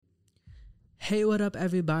Hey, what up,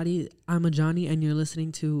 everybody? I'm Ajani, and you're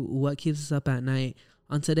listening to What Keeps Us Up at Night.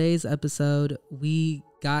 On today's episode, we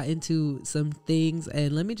got into some things,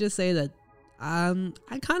 and let me just say that I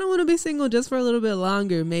kind of want to be single just for a little bit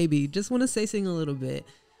longer, maybe. Just want to stay single a little bit.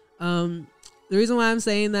 The reason why I'm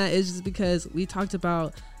saying that is just because we talked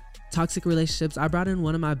about toxic relationships. I brought in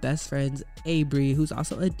one of my best friends, Abrie, who's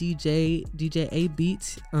also a DJ A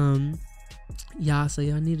Beat. Yeah, so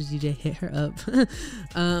y'all need a DJ, hit her up.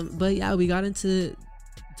 But yeah, we got into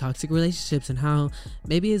toxic relationships and how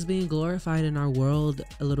maybe it's being glorified in our world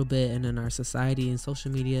a little bit, and in our society, and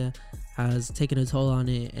social media has taken a toll on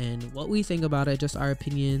it, and what we think about it, just our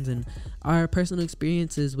opinions and our personal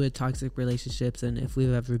experiences with toxic relationships, and if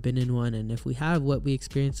we've ever been in one, and if we have, what we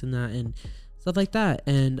experienced in that, and stuff like that.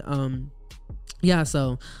 And yeah,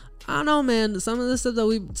 so I don't know, man, some of the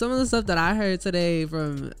stuff that I heard today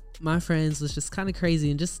from my friends was just kind of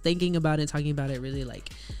crazy, and just thinking about it, talking about it, really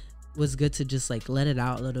like was good to just like let it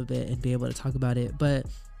out a little bit and be able to talk about it. But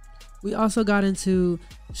we also got into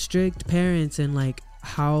strict parents and like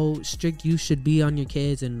how strict you should be on your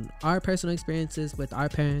kids, and our personal experiences with our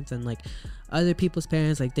parents and like other people's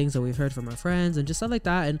parents, like things that we've heard from our friends and just stuff like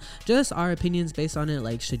that, and just our opinions based on it.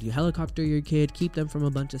 Like, should you helicopter your kid, keep them from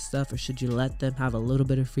a bunch of stuff, or should you let them have a little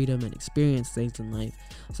bit of freedom and experience things in life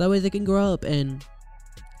so that way they can grow up and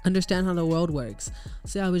understand how the world works?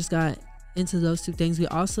 So yeah, we just got into those two things. We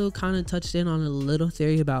also kind of touched in on a little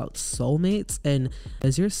theory about soulmates, and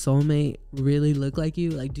does your soulmate really look like you?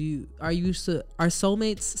 Like, are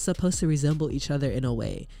soulmates supposed to resemble each other in a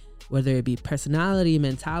way, whether it be personality,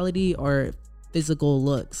 mentality, or physical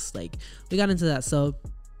looks? Like, we got into that. So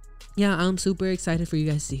yeah, I'm super excited for you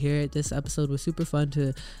guys to hear it. This episode was super fun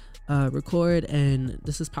to record, and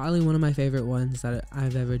this is probably one of my favorite ones that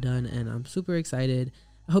I've ever done, and I'm super excited.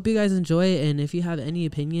 I hope you guys enjoy it, and if you have any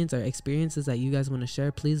opinions or experiences that you guys want to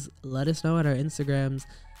share, please let us know at our Instagrams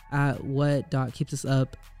at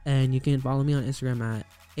what.keepsusup, and you can follow me on Instagram at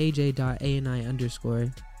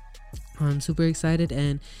aj.ani_. I'm super excited,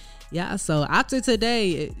 and yeah, so after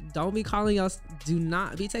today, don't be calling y'all, do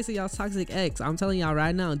not be texting y'all's toxic ex. I'm telling y'all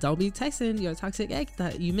right now, don't be texting your toxic ex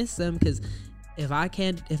that you miss them, because if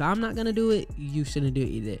I'm not gonna do it, you shouldn't do it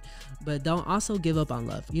either. But don't also give up on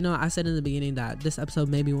love. You know, I said in the beginning that this episode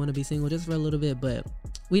made me want to be single just for a little bit, but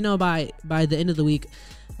we know by the end of the week,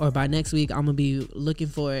 or by next week, I'm gonna be looking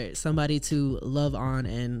for somebody to love on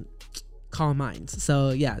and call mine. So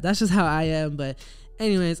yeah, that's just how I am. But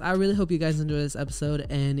anyways, I really hope you guys enjoy this episode,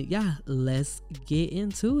 and yeah, let's get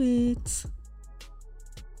into it.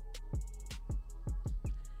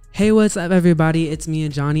 Hey, what's up, everybody? It's me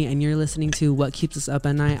and Johnny, and you're listening to What Keeps Us Up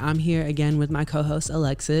at Night. I'm here again with my co-host,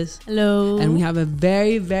 Alexis. Hello. And we have a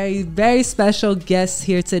very, very, very special guest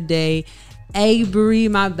here today,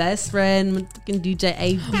 Abrie, my best friend, fucking DJ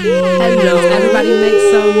Abrie. Hello. Everybody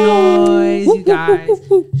make some noise, you guys.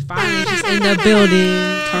 Finally, she's in the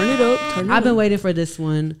building. Turn it up. I've been waiting for this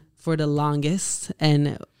one for the longest,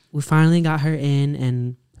 and we finally got her in,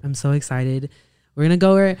 and I'm so excited. We're going to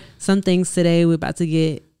go over some things today. We're about to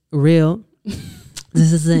get real.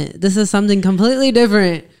 This is something completely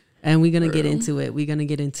different, and we're gonna get into it. We're gonna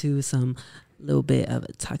get into some little bit of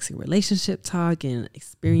a toxic relationship talk and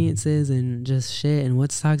experiences and just shit, and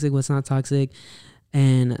what's toxic, what's not toxic,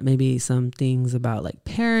 and maybe some things about like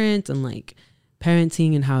parents and like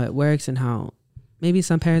parenting and how it works, and how maybe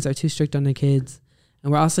some parents are too strict on their kids.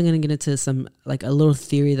 And we're also going to get into some, like, a little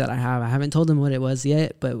theory that I have. I haven't told them what it was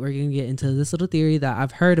yet, but we're going to get into this little theory that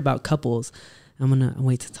I've heard about couples. I'm going to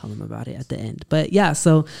wait to tell them about it at the end. But yeah,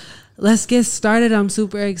 so let's get started. I'm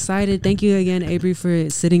super excited. Thank you again, Abrie, for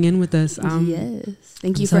sitting in with us. Yes.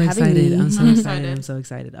 Thank you for having me. I'm so excited. I'm so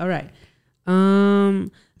excited. All right.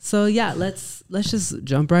 So yeah, let's just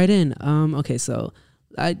jump right in. Okay, so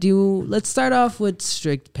let's start off with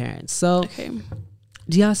strict parents. So okay.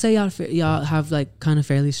 Do y'all say y'all have like kind of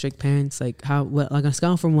fairly strict parents? Like like on a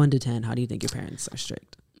scale from 1 to 10, how do you think your parents are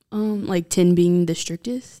strict? Like 10 being the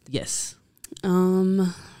strictest? Yes.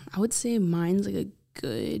 I would say mine's like a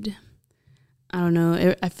good, I don't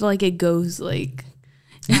know. I feel like it goes like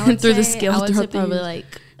through the scale. I would say probably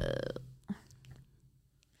like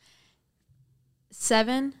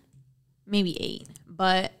 7, maybe 8.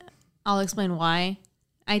 But I'll explain why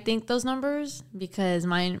I think those numbers, because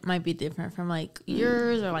mine might be different from like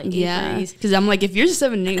yours, or like Abrie's. Because I'm like, if yours is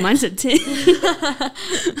 7 8, mine's a 10.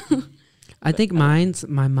 I think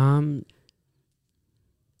my mom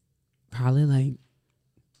probably like,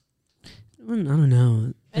 I don't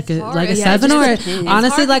know, like a 7 or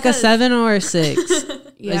honestly like a 7 or a 6.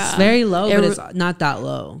 Yeah. It's very low, but it's not that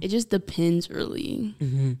low. It just depends really.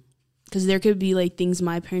 Because there could be like things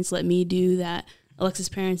my parents let me do that Alexis'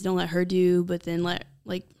 parents don't let her do, but then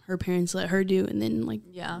her parents let her do, and then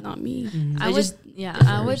not me.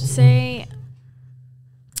 I would say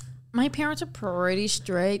my parents are pretty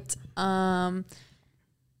strict.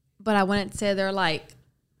 But I wouldn't say they're like,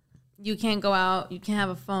 you can't go out, you can't have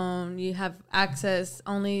a phone, you have access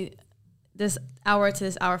only this hour to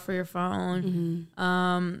this hour for your phone.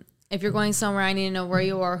 If you're going somewhere, I need to know where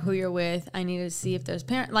you are, who you're with. I need to see if there's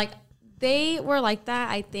parents. Like, they were like that,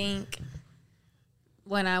 I think,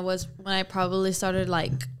 when I probably started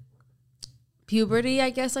like puberty,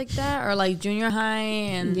 I guess, like that, or like junior high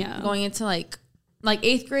and going into like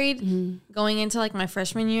 8th grade, going into like my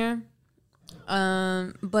freshman year.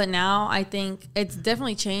 But now I think it's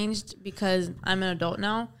definitely changed because I'm an adult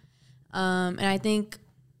now. And I think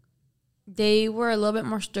they were a little bit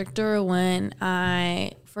more stricter when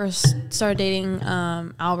I first started dating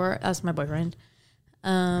Albert. That's my boyfriend.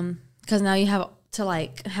 Because now you have to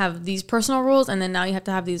like have these personal rules, and then now you have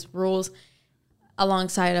to have these rules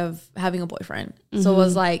alongside of having a boyfriend. So it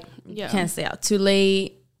was like, you can't stay out too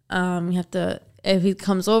late. You have to, if he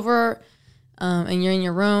comes over and you're in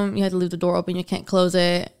your room, you have to leave the door open. You can't close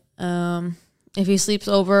it. If he sleeps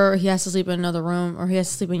over, he has to sleep in another room, or he has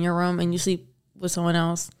to sleep in your room and you sleep with someone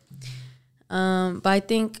else. But I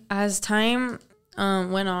think as time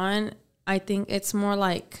went on, I think it's more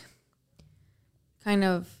like kind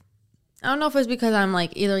of, I don't know if it's because I'm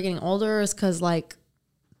like either getting older or it's because like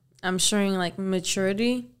I'm showing like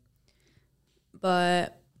maturity,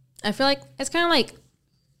 but I feel like it's kind of like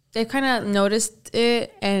they've kind of noticed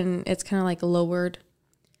it, and it's kind of like lowered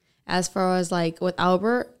as far as like with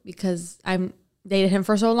Albert, because I've dated him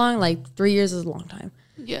for so long. Like 3 years is a long time.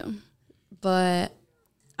 Yeah. But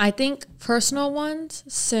I think personal ones,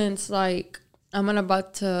 since like I'm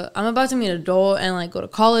about to meet an adult and like go to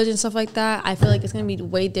college and stuff like that, I feel like it's gonna be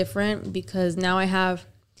way different because now I have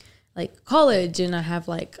like college, and I have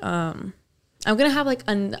like I'm gonna have like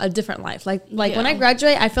a different life. Like when I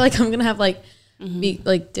graduate, I feel like I'm gonna have like be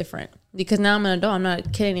like different, because now I'm an adult. I'm not a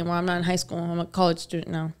kid anymore. I'm not in high school. I'm a college student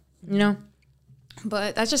now, you know?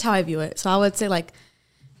 But that's just how I view it. So I would say like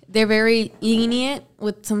they're very lenient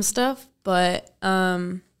with some stuff, but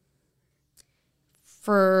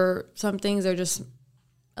for some things they're just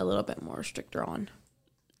a little bit more stricter on.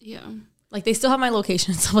 Yeah. Like they still have my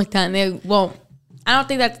location and stuff like that, and they won't. I don't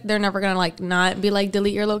think that they're never gonna like not be like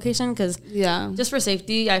delete your location, because just for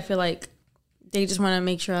safety, I feel like they just want to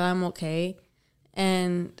make sure I'm okay.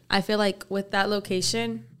 And I feel like with that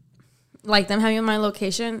location, like them having my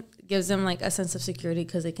location gives them like a sense of security,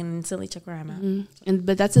 because they can instantly check where I'm at.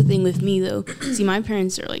 But that's the thing with me though. See, my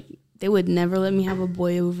parents are like, they would never let me have a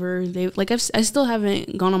boy over. They like I still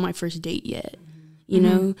haven't gone on my first date yet, you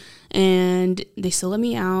know, and they still let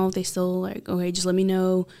me out. They still like, okay, just let me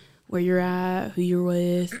know where you're at, who you're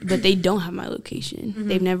with. But they don't have my location.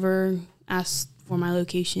 They've never asked for my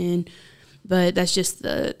location. But that's just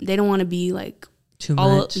they don't want to be like too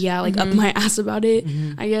much. Up my ass about it,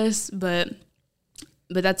 I guess. But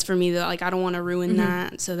that's for me though. Like I don't want to ruin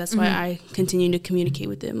that, so that's why I continue to communicate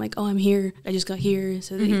with them. Like, oh, I'm here. I just got here,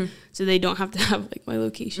 so they don't have to have like my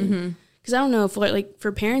location. Because I don't know if like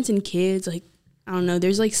for parents and kids, like I don't know.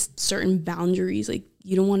 There's like certain boundaries like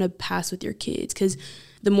you don't want to pass with your kids, because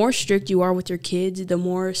the more strict you are with your kids, the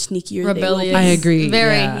more sneakier rebellious. They will be. I agree.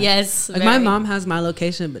 Very yes. Like very. my mom has my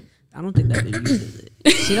location, but I don't think that bitch uses it.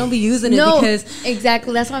 She don't be using it because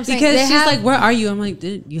exactly, that's what I'm saying. Because she's like, "Where are you?" I'm like,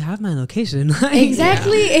 "Dude, you have my location." Like,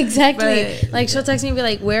 exactly. But, like she'll text me and be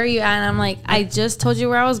like, "Where are you at?" And I'm like, "I just told you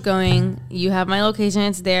where I was going. You have my location.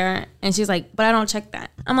 It's there." And she's like, "But I don't check that."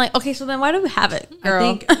 I'm like, "Okay, so then why do we have it,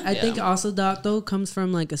 girl?" I think also that though comes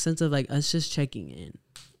from like a sense of like us just checking in.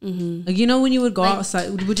 Like, you know, when you would go outside,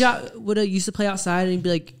 would you used to play outside and be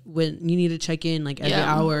like, when you need to check in like every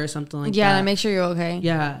hour or something like that. Yeah, to make sure you're okay.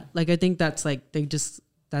 Yeah, like I think that's like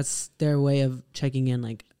that's their way of checking in.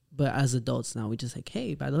 Like, but as adults now, we just like,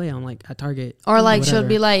 hey, by the way, I'm like at Target. Or like she'll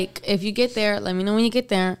be like, if you get there, let me know when you get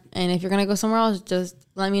there, and if you're gonna go somewhere else, just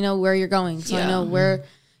let me know where you're going, so I know where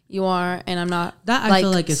you are, and I'm not that. Like, I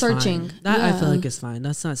feel like it's searching. Fine. That I feel like it's fine.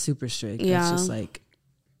 That's not super strict. Yeah, it's just like.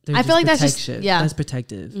 I feel like that's just that's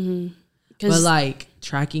protective. But like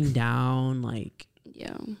tracking down, like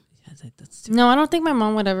that's no, I don't think my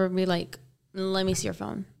mom would ever be like, let me see your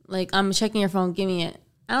phone. Like, I'm checking your phone, give me it.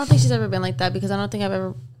 I don't think she's ever been like that, because I don't think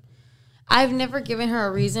I've never given her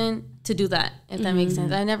a reason to do that, if that makes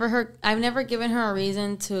sense. I've never given her a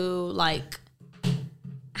reason to like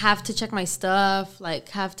have to check my stuff, like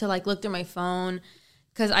have to like look through my phone,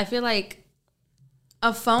 because I feel like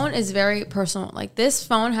a phone is very personal. Like this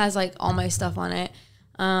phone has like all my stuff on it.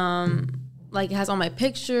 like, it has all my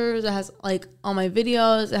pictures. It has, like, all my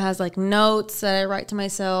videos. It has, like, notes that I write to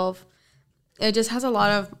myself. It just has a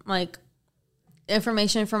lot of, like,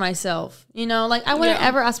 information for myself. You know, like, I wouldn't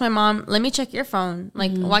ever ask my mom, let me check your phone.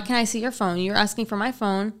 Like, why can't I see your phone? You're asking for my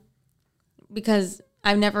phone, because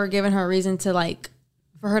I've never given her a reason to, like,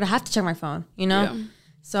 for her to have to check my phone, you know? Yeah.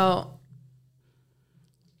 So,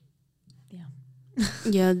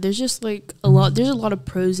 yeah, there's just, like, there's a lot of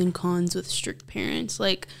pros and cons with strict parents.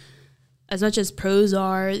 Like, as much as pros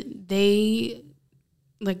are, they,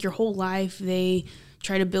 like, your whole life, they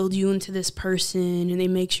try to build you into this person, and they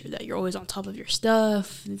make sure that you're always on top of your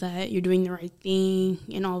stuff, that you're doing the right thing,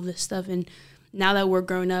 and all this stuff. And now that we're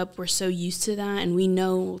grown up, we're so used to that, and we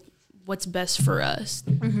know what's best for us,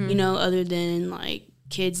 you know, other than, like,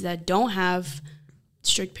 kids that don't have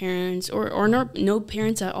strict parents or no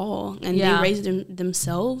parents at all, and they raise them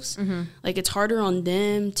themselves. Like, it's harder on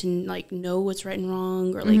them to, like, know what's right and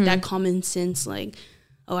wrong, or, like, that common sense, like,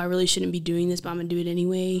 oh, I really shouldn't be doing this, but I'm gonna do it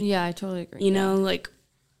anyway. Yeah, I totally agree. You know, like,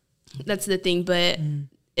 that's the thing. But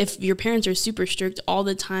if your parents are super strict all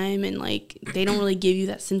the time, and, like, they don't really give you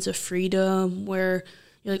that sense of freedom where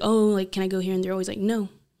you're like, oh, like, can I go here? And they're always like, no.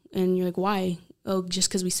 And you're like, why? Oh, just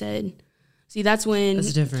because we said. See, that's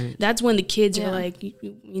different. That's when the kids are like,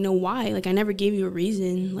 you know, why? Like, I never gave you a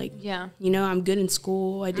reason. Like, you know, I'm good in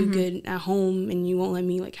school. I do good at home, and you won't let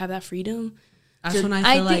me, like, have that freedom. That's when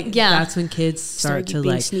I feel like that's when kids start to,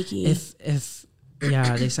 like, sneaky. If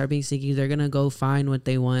they start being sneaky, they're gonna go find what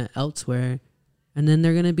they want elsewhere, and then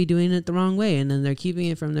they're gonna be doing it the wrong way, and then they're keeping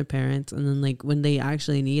it from their parents, and then, like, when they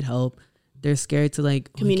actually need help, they're scared to,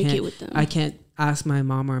 like, communicate with them. I can't ask my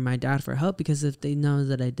mom or my dad for help, because if they know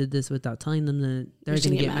that I did this without telling them, then they're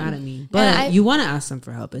gonna get mad at me. But you want to ask them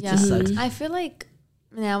for help. It just sucks. I feel like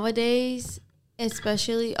nowadays,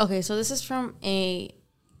 especially, okay, so this is from a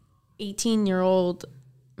 18-year-old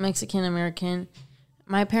Mexican American.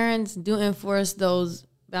 My parents do enforce those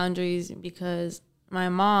boundaries because my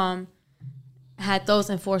mom had those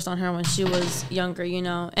enforced on her when she was younger, you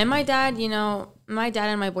know. And my dad, you know, my dad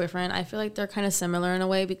and my boyfriend, I feel like they're kind of similar in a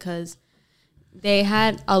way, because they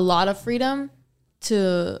had a lot of freedom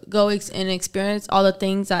to go and experience all the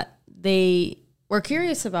things that they were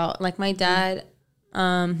curious about. Like, my dad,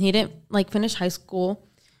 he didn't, like, finish high school,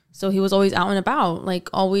 so he was always out and about. Like,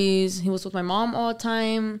 always, he was with my mom all the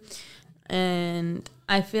time. And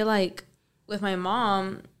I feel like with my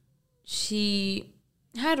mom, she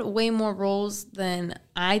had way more roles than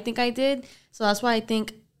I think I did. So that's why I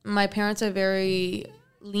think my parents are very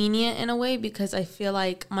lenient in a way, because I feel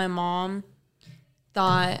like my mom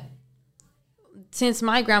thought, since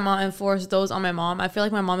my grandma enforced those on my mom, I feel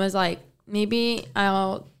like my mom is like, maybe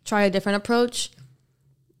I'll try a different approach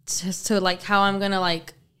just to, like, how I'm gonna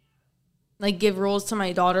like give rules to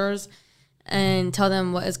my daughters and tell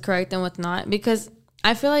them what is correct and what's not. Because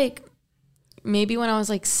I feel like maybe when I was,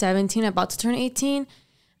 like, 17, about to turn 18,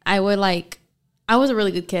 I was a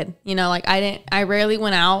really good kid, you know, like, I rarely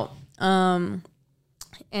went out, and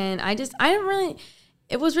I didn't really,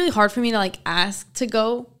 it was really hard for me to, like, ask to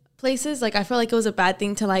go places. Like, I feel like it was a bad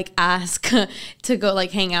thing to, like, ask to go,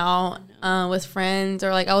 like, hang out with friends,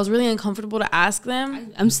 or, like, I was really uncomfortable to ask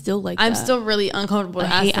them. I'm still like I'm still really uncomfortable to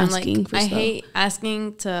ask them. Like, I hate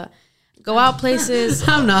asking to go out places.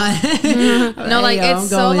 I'm not. No, like, it's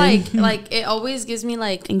so like it always gives me,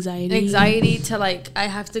 like, anxiety to, like, I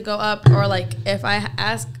have to go up, or, like, if I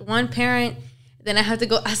ask one parent, then I have to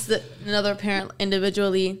go ask another parent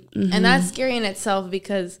individually. And that's scary in itself,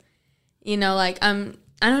 because, you know, like,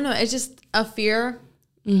 I don't know, it's just a fear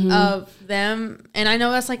of them. And I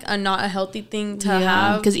know that's, like, not a healthy thing to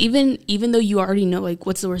have. Because even though you already know, like,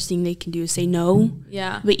 what's the worst thing they can do is say no.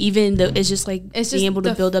 Yeah. But even though it's just, like, being able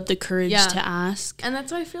to build up the courage to ask. And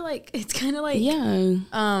that's why I feel like it's kind of like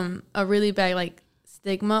a really bad, like,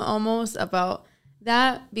 stigma almost about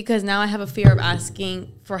that, because now I have a fear of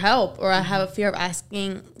asking for help, or I have a fear of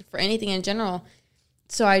asking for anything in general.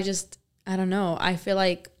 So I don't know. I feel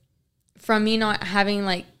like from me not having,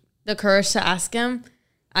 like, the courage to ask him,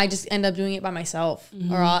 I just end up doing it by myself,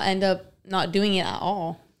 or I'll end up not doing it at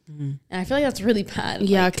all. And I feel like that's really bad.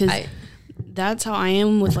 Yeah, because that's how I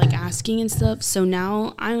am with, like, asking and stuff. So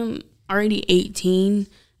now I'm already 18,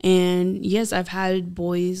 and yes, I've had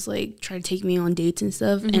boys, like, try to take me on dates and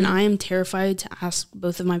stuff, and I am terrified to ask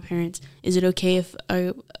both of my parents, is it okay if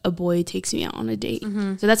a boy takes me out on a date?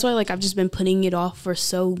 So that's why, like, I've just been putting it off for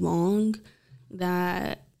so long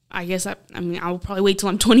that I guess I'll probably wait till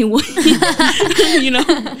I'm 21. You know,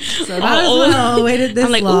 so I waited this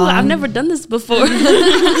I'm like, long. Ooh, I've never done this before.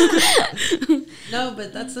 No,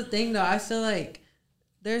 but that's the thing, though. I feel like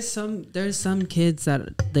there's some kids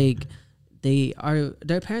that, like,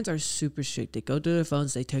 their parents are super strict. They go through their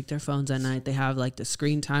phones, they take their phones at night, they have like the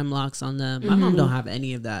screen time locks on them. My mom don't have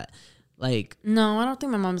any of that. Like, no, I don't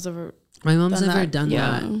think my mom's ever done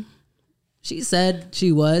that. She said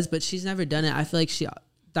she was, but she's never done it. I feel like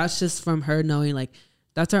that's just from her knowing like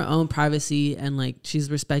that's our own privacy, and like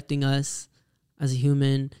she's respecting us as a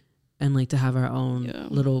human, and like to have our own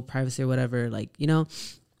little privacy or whatever, like, you know.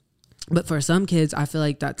 But for some kids, I feel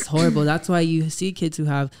like that's horrible. That's why you see kids who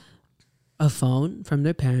have a phone from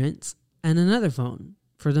their parents and another phone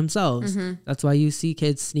for themselves. That's why you see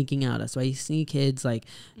kids sneaking out. That's why you see kids like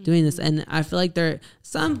doing this. And I feel like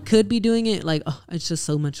some could be doing it like, oh, it's just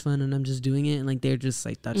so much fun and I'm just doing it, and like they're just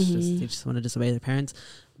like they just want to disobey their parents.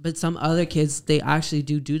 But some other kids, they actually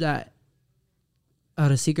do that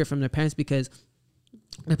out of secret from their parents, because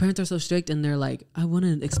their parents are so strict, and they're like, I want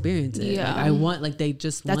to experience it. Yeah. Like, I want, like, they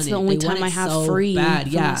just want it. That's the only time I have so free. Bad.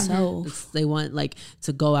 Yeah. They want like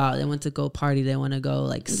to go out. They want to go party. They want to go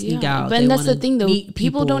like sneak out. But that's the thing though.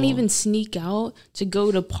 People don't even sneak out to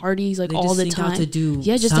go to parties like all the time. To do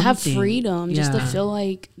just something. to have freedom. Just to feel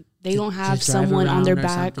like they don't have someone on their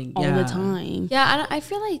back all the time. Yeah, I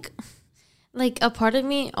feel like a part of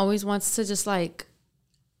me always wants to just like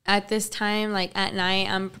at this time, like at night,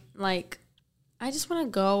 I'm like, I just want to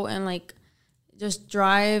go and like just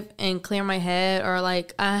drive and clear my head, or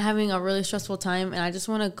like I'm having a really stressful time and I just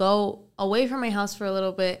want to go away from my house for a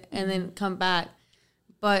little bit and then come back.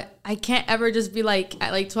 But I can't ever just be like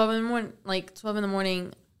at like 12 in the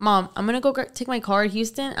morning, Mom, I'm going to go take my car to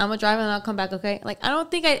Houston. I'm going to drive and I'll come back. Okay. Like, I don't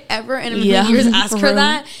think I'd ever in a million years ask her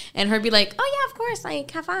that and her be like, oh yeah, of course. Like,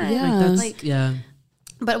 have fun. Yeah.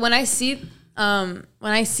 But when I see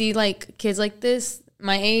like kids like this,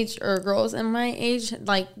 my age, or girls in my age,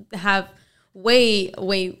 like have way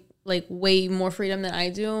more freedom than I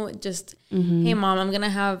do. Just, hey Mom, I'm gonna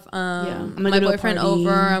have my boyfriend over.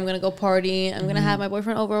 I'm gonna go party. I'm gonna have my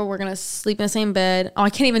boyfriend over. We're gonna sleep in the same bed. Oh, I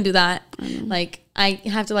can't even do that. Like I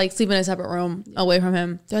have to like sleep in a separate room away from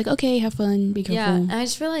him. They're like, okay, have fun, be careful. Yeah, and I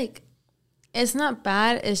just feel like it's not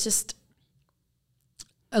bad. It's just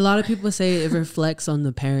a lot of people say it reflects on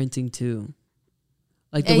the parenting too.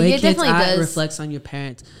 Like the way kids act reflects on your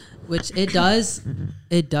parents, which it does.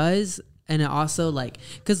 It does. And it also like,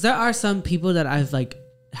 because there are some people that I've like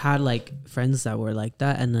had like friends that were like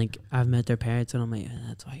that, and like I've met their parents and I'm like,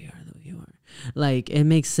 that's why you are the way you are. Like it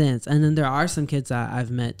makes sense. And then there are some kids that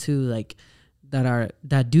I've met too, like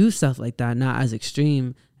that do stuff like that, not as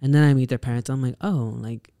extreme. And then I meet their parents. I'm like, oh,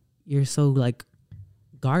 like you're so like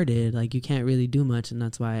guarded, like you can't really do much. And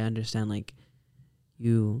that's why I understand like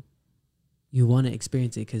you want to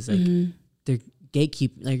experience it, because like they're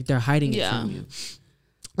gatekeep, like they're hiding it from you.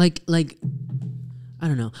 Like I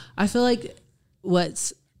don't know. I feel like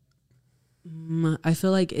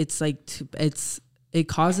it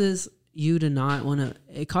causes you to not want to.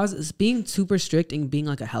 It causes being super strict and being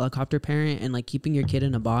like a helicopter parent and like keeping your kid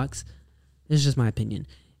in a box. This is just my opinion.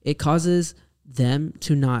 It causes them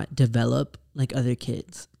to not develop like other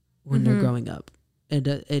kids when they're growing up. I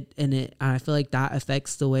feel like that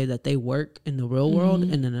affects the way that they work in the real world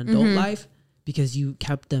and in adult life, because you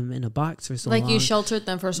kept them in a box for so long. Like you sheltered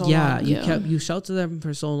them for so long. Yeah, you sheltered them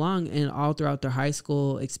for so long, and all throughout their high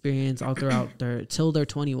school experience, all throughout till they're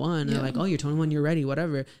 21, they're like, oh, you're 21, you're ready,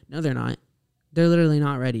 whatever. No, they're not. They're literally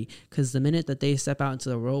not ready, because the minute that they step out into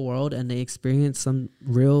the real world and they experience some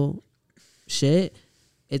real shit,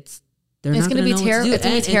 it's going to be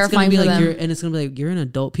terrifying for them. And it's going to be like, you're an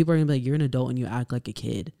adult. People are going to be like, you're an adult and you act like a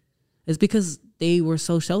kid. It's because they were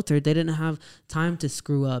so sheltered. They didn't have time to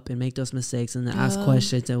screw up and make those mistakes and ask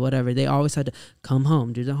questions and whatever. They always had to come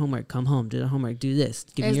home, do the homework, come home, do the homework, do this.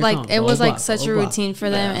 Give me your phone, it was like such a routine for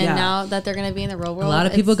them. And now that they're going to be in the real world, a lot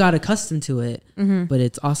of people got accustomed to it, but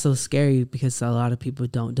it's also scary because a lot of people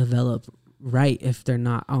don't develop right if they're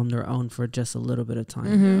not on their own for just a little bit of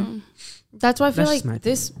time. That's why I feel like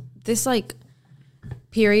this like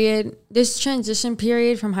period, this transition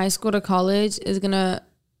period from high school to college is gonna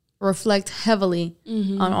reflect heavily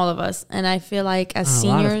on all of us. And I feel like as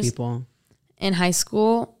seniors in high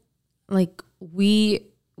school, like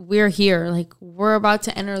we're here, like we're about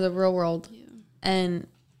to enter the real world, and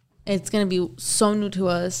it's gonna be so new to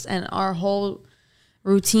us, and our whole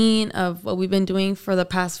routine of what we've been doing for the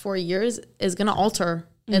past 4 years is gonna alter.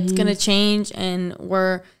 It's gonna change, and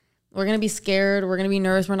we're gonna be scared, we're gonna be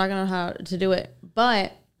nervous, we're not gonna know how to do it.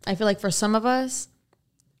 But I feel like for some of us,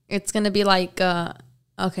 it's gonna be like,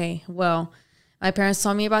 okay, well, my parents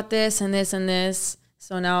told me about this and this and this,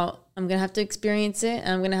 so now I'm gonna have to experience it, and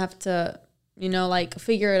I'm gonna have to, like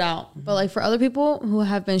figure it out. But like for other people who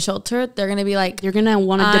have been sheltered, they're gonna be like, they're gonna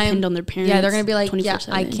want to depend on their parents. Yeah, they're gonna be like, 24/7.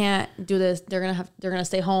 Yeah, I can't do this. They're gonna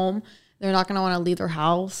stay home. they're not gonna want to leave their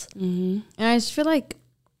house. And I just feel like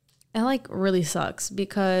it like really sucks,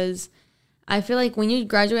 because I feel like when you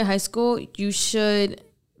graduate high school, you should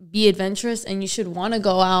be adventurous and you should want to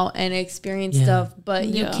go out and experience stuff, but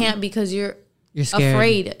you can't, because you're scared.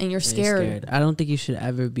 Afraid and you're scared. I don't think you should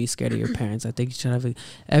ever be scared of your parents. I think you should have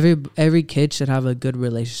every kid should have a good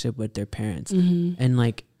relationship with their parents. And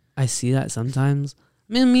like I see that sometimes.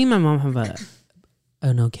 I mean, me and my mom have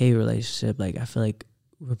an okay relationship. Like I feel like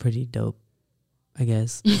we're pretty dope, I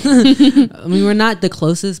guess. I mean, we're not the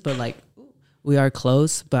closest, but like we are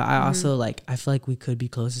close. But I also like, I feel like we could be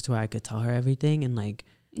closer to where I could tell her everything and like,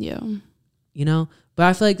 you know. But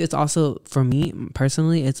I feel like it's also, for me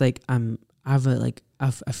personally, it's like I have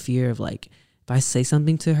a fear of like, if I say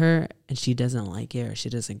something to her and she doesn't like it or she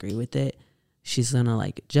doesn't agree with it, she's gonna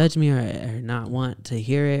like judge me or not want to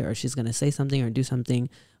hear it, or she's gonna say something or do something,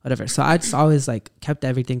 whatever. So I just always like kept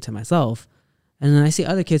everything to myself. And then I see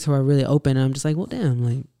other kids who are really open and I'm just like, well, damn,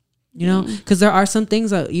 like, you know, because there are some things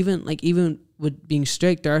that even with being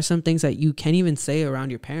strict, there are some things that you can't even say around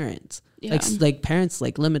your parents. Like parents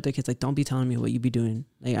like limit their kids, like, don't be telling me what you be doing.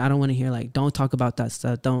 Like, I don't want to hear, like, don't talk about that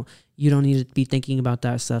stuff. You don't need to be thinking about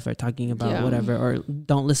that stuff or talking about whatever, or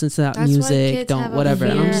don't listen to that music. Don't whatever.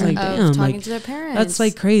 And I'm just like, damn, talking like to their parents. that's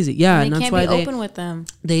like crazy. Yeah, and that's can't why be open with them.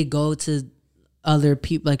 They go to other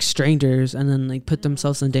people, like strangers, and then like put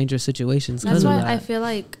themselves in dangerous situations. That's why I feel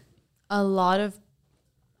like a lot of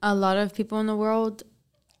people in the world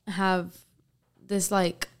have this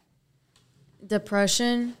like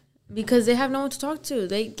depression, because they have no one to talk to.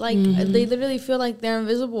 They like they literally feel like they're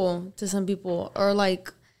invisible to some people, or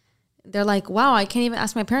like they're like, wow, I can't even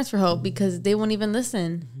ask my parents for help because they won't even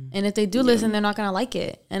listen. And if they do listen, they're not gonna like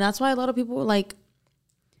it. And that's why a lot of people like,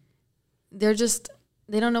 they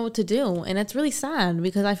don't know what to do. And it's really sad,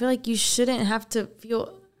 because I feel like you shouldn't have to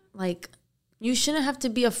feel like, you shouldn't have to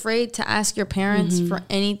be afraid to ask your parents for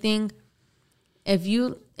anything. If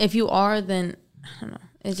you are, then I don't know.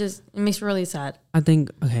 It makes me really sad. I think,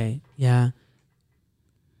 okay, yeah.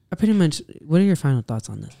 I pretty much, what are your final thoughts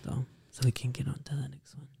on this, though? So we can get on to the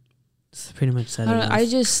next one. This is pretty much said.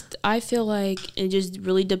 I feel like it just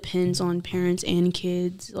really depends on parents and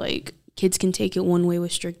kids. Like, kids can take it one way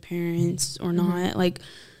with strict parents or not. Like,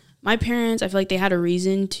 my parents, I feel like they had a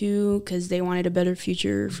reason to, because they wanted a better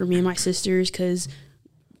future for me and my sisters, because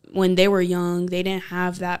when they were young, they didn't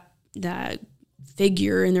have that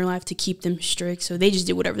figure in their life to keep them strict, so they just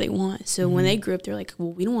did whatever they want. So when they grew up, they're like,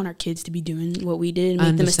 well, we don't want our kids to be doing what we did and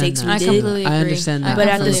make the mistakes we did. Completely agree. I understand that. But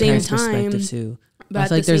at the same time, too. I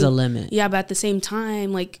feel like there's a limit. Yeah, but at the same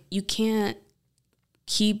time, like, you can't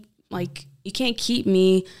keep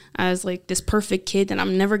me as like this perfect kid that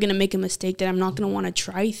I'm never gonna make a mistake, that I'm not gonna want to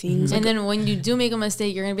try things. And then when you do make a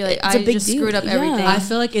mistake, you're gonna be like, I just screwed up everything. I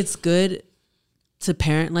feel like it's good to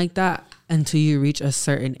parent like that until you reach a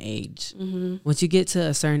certain age. Once you get to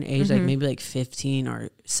a certain age, like maybe like 15 or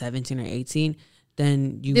 17 or 18,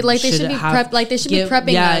 then you they should be prepping us. They should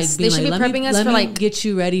be prepping us for like, get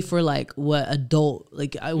you ready for like what adult,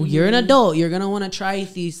 like you're an adult, you're gonna want to try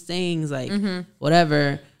these things, like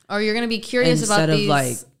whatever, or you're gonna be curious about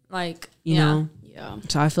these, like you know.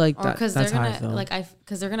 So I feel like that's how I feel. Like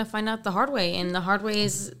because they're gonna find out the hard way, and the hard way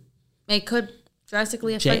is it could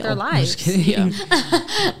drastically affect their lives.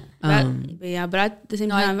 But at the same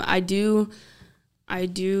time, I do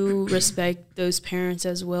respect those parents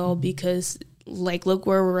as well, because like, look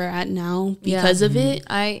where we're at now because of it.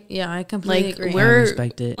 I completely agree. I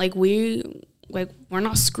respect it. Like, we're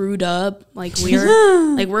not screwed up. Like,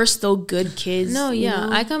 we're still good kids.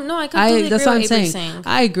 I completely that's agree what with I'm what saying.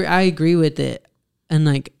 I agree with it. And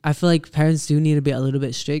like, I feel like parents do need to be a little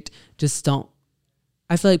bit strict. I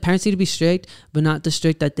feel like parents need to be strict, but not the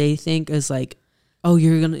strict that they think is like, oh,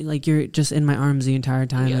 you're just in my arms the entire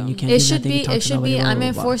time and you can't do nothing. It should be I'm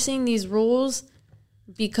enforcing these rules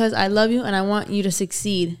because I love you and I want you to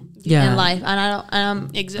succeed in life, and I'm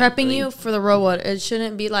prepping you for the real world. It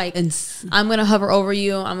shouldn't be like, I'm gonna hover over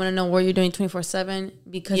you, I'm gonna know what you're doing 24/7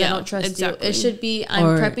 because I don't trust you. It should be,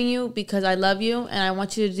 I'm prepping you because I love you and I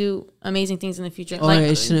want you to do amazing things in the future. Or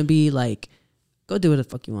it shouldn't be like, go do what the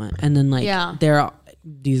fuck you want, and then like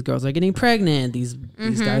these girls are getting pregnant, these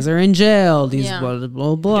guys are in jail, these blah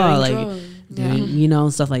blah blah, like you know,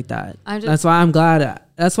 stuff like that. That's why I'm glad.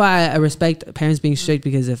 That's why I respect parents being strict,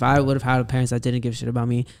 because if I would have had parents that didn't give a shit about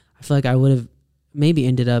me, I feel like I would have maybe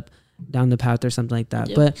ended up down the path or something like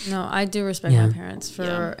that. But no, I do respect my parents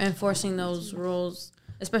for enforcing those rules,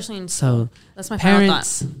 especially in school. That's my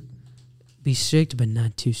parents. Be strict, but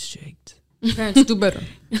not too strict. Parents, do better.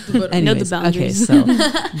 Anyways, know the boundaries. Okay,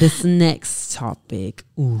 so this next topic.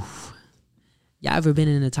 Ooh. Y'all ever been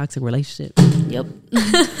in a toxic relationship? Yep.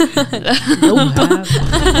 Nope.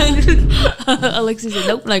 Alexis said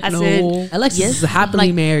nope. Like, I no. said Alexis yes. is happily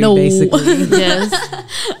Like, married, no. basically. yes.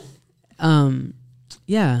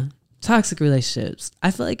 Yeah. Toxic relationships. I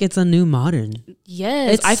feel like it's a new modern.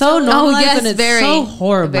 Yes. It's so normalized yes, and it's very, so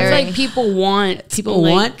horrible. I very. feel like people People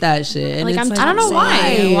like, want that shit. And like, it's I'm I don't know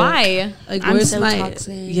toxic. why. Like, I'm where's so my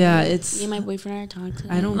toxic. Yeah, it's Me and my boyfriend are toxic.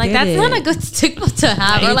 I don't Like, get that's it. not a good stigma to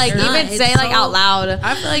have, or It's like not. even It's say like so- out loud.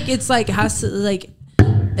 I feel like it's like has to like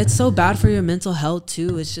it's so bad for your mental health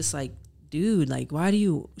too. It's just like, dude, like why do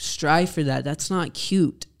you strive for that? That's not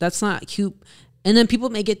cute. That's not cute. And then people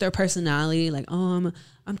make it their personality, like, oh,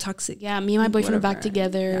 I'm toxic. Yeah, me and my boyfriend are back Whatever.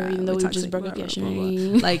 together, Yeah, even though we're we toxic, just broke up blah, blah, yesterday.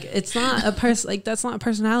 blah, blah. Like it's not a person. Like that's not a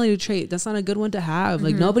personality trait. That's not a good one to have.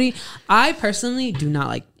 Like Mm-hmm. nobody. I personally do not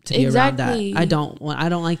like to be around that. Exactly. I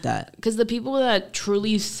don't like that. Because the people that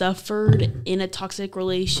truly suffered in a toxic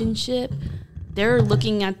relationship, they're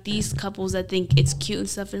looking at these couples that think it's cute and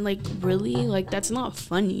stuff, and like, really, like that's not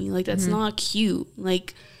funny. Like that's not cute.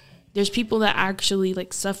 Like there's people that actually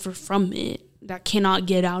like suffer from it that cannot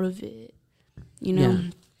get out of it. You know. Yeah.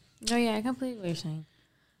 No, yeah, I completely what you're saying.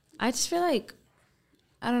 I just feel like,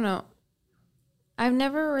 I don't know. I've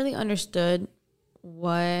never really understood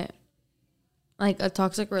what like a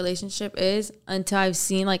toxic relationship is until I've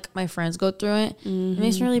seen like my friends go through it. It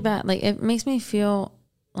makes me really bad. Like it makes me feel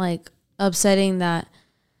like upsetting that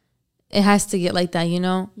it has to get like that, you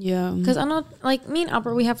know? Yeah. Because I know, like me and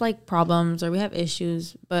Albert, we have like problems or we have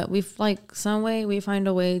issues, but we've like some way we find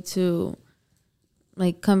a way to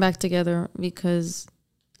like come back together because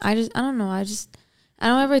I don't know. I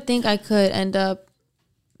don't ever think I could end up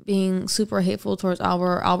being super hateful towards Albert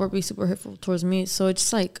or Albert be super hateful towards me. So it's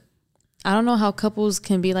just like, I don't know how couples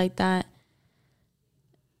can be like that.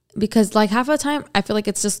 Because like half of the time, I feel like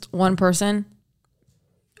it's just one person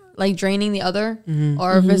like draining the other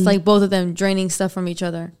or if it's like both of them draining stuff from each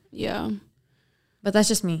other. Yeah. But that's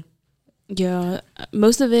just me. Yeah.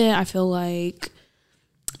 Most of it, I feel like,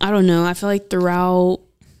 I don't know. I feel like throughout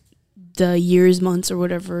the years, months, or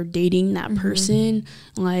whatever, dating that person,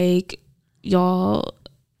 like y'all,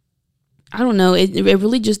 I don't know. It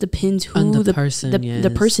really just depends who On the the person, the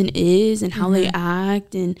yes. person is and how they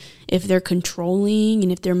act and if they're controlling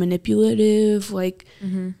and if they're manipulative, like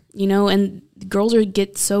you know. And girls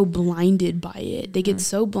get so blinded by it. They get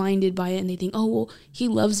so blinded by it, and they think, oh well, he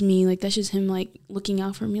loves me. Like that's just him, like looking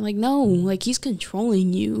out for me. Like no, like he's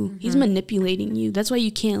controlling you. He's manipulating you. That's why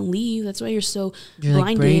you can't leave. That's why you're so You're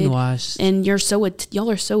like blinded. brainwashed. And you're so y'all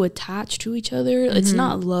are so attached to each other. It's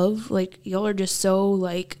not love. Like y'all are just so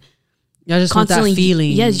like Y'all just want that constantly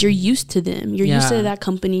feeling. Yes, you're used to them. You're used Yeah. to that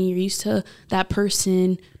company. You're used to that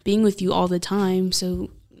person being with you all the time.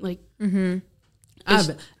 So like,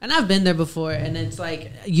 I've been there before, and it's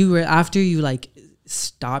like after you like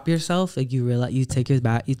stop yourself, like you realize you take a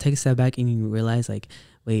step back, and you realize like,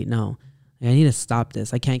 wait, no, I need to stop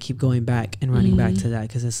this. I can't keep going back and running back to that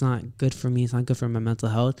because it's not good for me. It's not good for my mental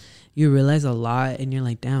health. You realize a lot, and you're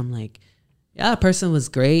like, damn, like, yeah, that person was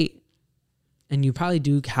great. And you probably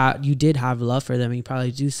did have love for them, and you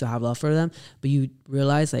probably do still have love for them, but you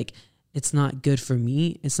realize like it's not good for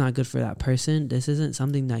me. It's not good for that person. This isn't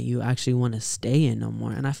something that you actually want to stay in no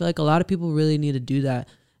more. And I feel like a lot of people really need to do that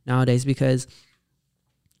nowadays because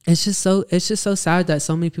it's just so sad that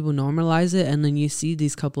so many people normalize it. And then you see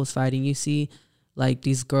these couples fighting, you see like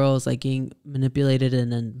these girls like getting manipulated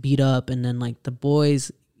and then beat up, and then like the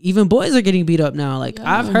boys. Even boys are getting beat up now. Like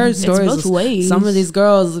I've heard stories both of ways. some of these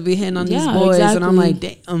girls be hitting on these boys, and I'm like,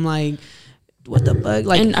 exactly. damn, I'm like, what the fuck?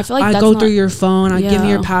 Like, And I feel like I that's go not- through your phone, I give me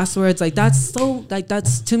your Yeah. passwords. Like that's so, like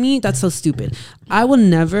that's to me, that's so stupid. I will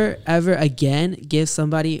never ever again give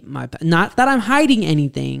somebody not that I'm hiding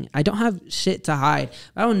anything. I don't have shit to hide.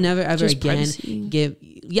 But I will never ever Just again privacy. give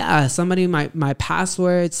somebody my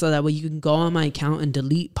passwords so that way you can go on my account and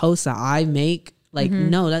delete posts that I make. Like,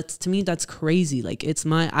 no, that's to me, that's crazy. Like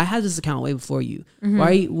I had this account way before you. Why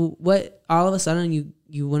are you, what, all of a sudden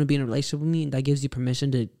you want to be in a relationship with me and that gives you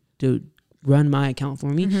permission to run my account for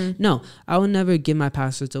me? No, I will never give my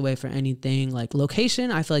passwords away for anything. Like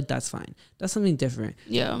location, I feel like that's fine. That's something different.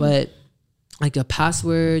 Yeah. But like the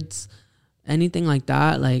passwords, anything like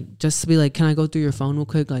that, like just to be like, can I go through your phone real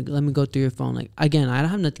quick? Like, let me go through your phone. Like, again, I don't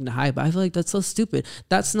have nothing to hide, but I feel like that's so stupid.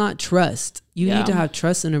 That's not trust. You need to have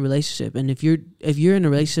trust in a relationship. And if you're in a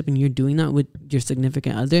relationship and you're doing that with your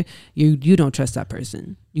significant other, you don't trust that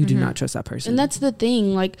person. You do not trust that person. And that's the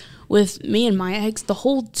thing, like with me and my ex, the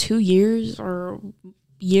whole 2 years or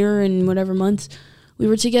year and whatever months we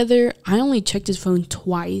were together, I only checked his phone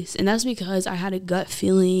twice. And that's because I had a gut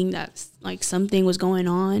feeling that like something was going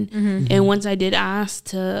on. And once I did ask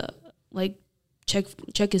to like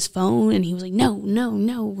check his phone, and he was like, no,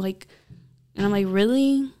 like, and I'm like,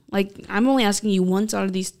 really? Like, I'm only asking you once out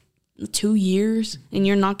of these 2 years, and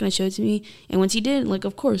you're not gonna show it to me? And once he did, like,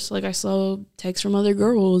 of course, like, I saw texts from other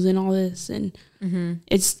girls and all this, and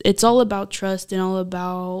it's all about trust and all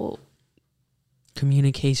about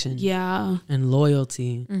communication, and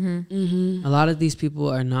loyalty. A lot of these people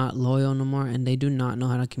are not loyal no more, and they do not know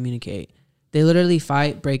how to communicate. They literally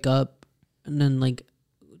fight, break up, and then like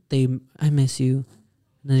I miss you, and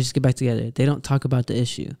then they just get back together. They don't talk about the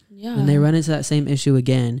issue, and they run into that same issue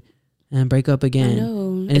again and break up again.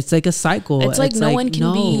 And it's like a cycle. It's like no one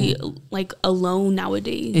can be like alone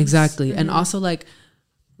nowadays. Exactly. And also like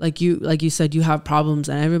you said, you have problems,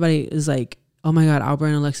 and everybody is like, oh my God, Albert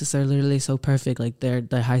and Alexis are literally so perfect. Like they're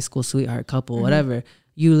the high school sweetheart couple, whatever.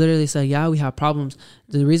 You literally said, yeah, we have problems.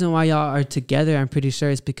 The reason why y'all are together, I'm pretty sure,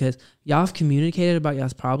 is because y'all have communicated about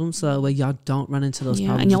y'all's problems, so that way y'all don't run into those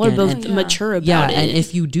problems. And y'all again. are both mature about it. And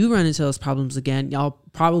if you do run into those problems again, y'all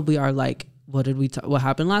probably are like, what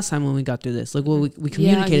happened last time when we got through this? Look, well, we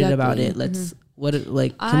communicated about it. Let's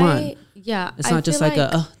come on. Yeah, it's not just like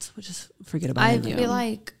we'll just forget about it. I feel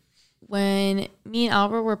like when me and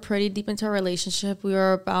Albert were pretty deep into a relationship, we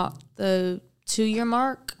were about the 2-year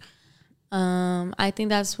mark. I think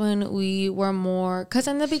that's when we were more, because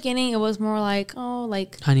in the beginning it was more like,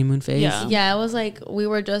 honeymoon phase. Yeah, it was like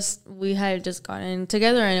we had just gotten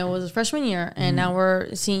together, and it was freshman year, and now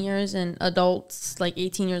we're seniors and adults, like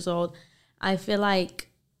 18 years old. I feel like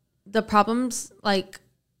the problems,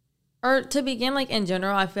 or to begin, like in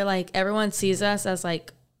general, I feel like everyone sees us as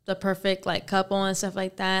like the perfect like couple and stuff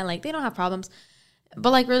like that. Like they don't have problems, but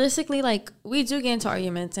like realistically, like we do get into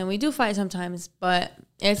arguments and we do fight sometimes, but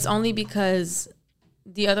it's only because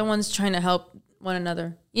the other one's trying to help one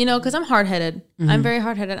another, because I'm hard-headed. I'm very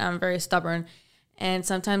hard-headed. I'm very stubborn. And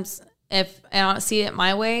sometimes if I don't see it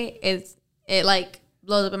my way, it like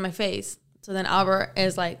blows up in my face. So then Albert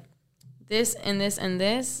is like, this and this and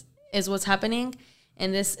this is what's happening,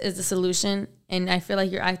 and this is the solution. And I feel like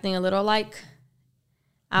you're acting a little like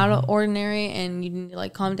out of ordinary, and you need to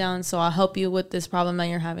like calm down. So I'll help you with this problem that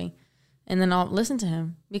you're having. And then I'll listen to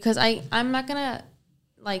him, because I'm not going to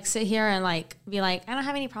like sit here and like be like, I don't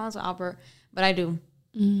have any problems with Albert, but I do.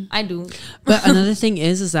 I do. But another thing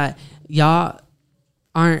is that y'all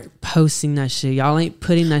aren't posting that shit. Y'all ain't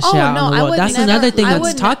putting that shit out on the wall. That's another thing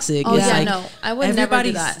that's toxic. I would never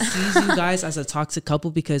do that. Everybody sees you guys as a toxic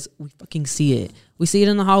couple because we fucking see it. We see it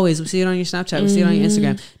in the hallways. We see it on your Snapchat. We see it on your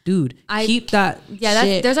Instagram. Dude, keep that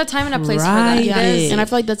shit there's a time and a place for that. And I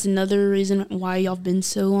feel like that's another reason why y'all been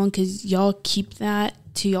so long, because y'all keep that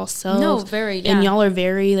to yourself. No, very, and y'all are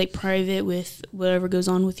very like private with whatever goes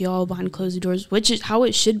on with y'all behind closed doors, which is how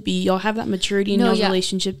it should be. Y'all have that maturity in y'all's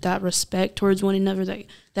relationship, that respect towards one another,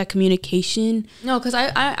 that communication. No, because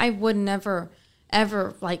I would never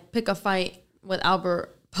ever like pick a fight with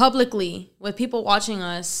Albert publicly with people watching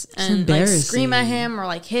us and like scream at him or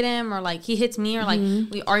like hit him, or like he hits me, or like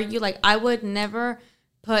we argue. Like I would never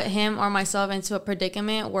put him or myself into a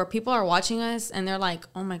predicament where people are watching us and they're like,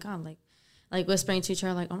 oh my God, like whispering to each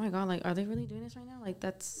other, like, oh my God, like, are they really doing this right now? Like,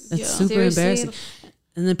 that's super embarrassing.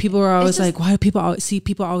 And then people are always like, why do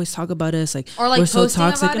people always talk about us? Like, or like we're so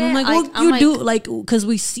toxic. And I'm like, well, you do, like, because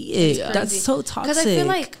we see it. That's so toxic. Because I feel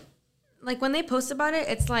like when they post about it,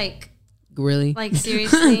 it's like, really? Like,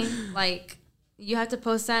 seriously? Like, you have to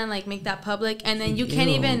post that and like make that public. And then you can't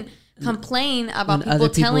even complain about people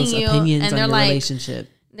telling you. Opinions and on they're your like, relationship.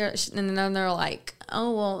 And then they're like,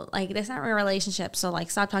 oh, well, like, that's not a relationship, so like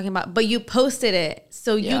stop talking about it. But you posted it,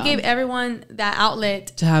 so you gave everyone that outlet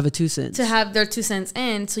to have a 2 cents, to have their 2 cents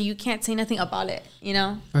in, so you can't say nothing about it,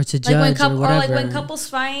 or to judge, or whatever. Or like when couples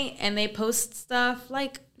fight and they post stuff,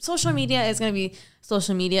 like social media is gonna be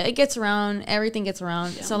social media. It gets around, everything gets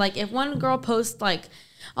around. So like if one girl posts like,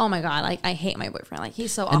 oh my God, like I hate my boyfriend, like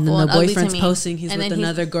he's so awful, and then the boyfriend's ugly posting he's with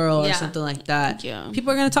another girl or something like that.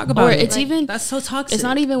 People are gonna talk about or it. It's like, even that's so toxic. It's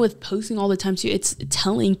not even with posting all the time too. It's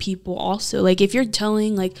telling people also. Like if you're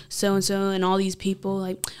telling like so and so and all these people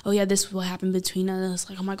like, oh yeah, this will happen between us.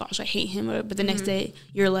 Like, oh my gosh, I hate him. But the next day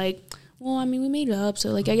you're like, well, I mean, we made up,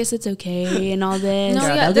 so like I guess it's okay and all this. No,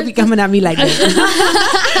 girl, don't be coming at me like this.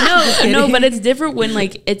 no, but it's different when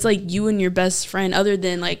like it's like you and your best friend, other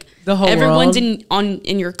than like the whole everyone's world.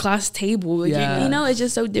 in your class table. Like, it's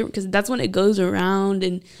just so different because that's when it goes around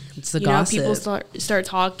and it's the gossip. People start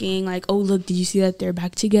talking like, oh look, did you see that they're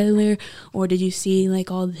back together, or did you see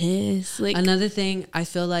like all this? Like another thing I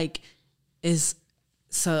feel like is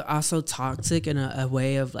so also toxic in a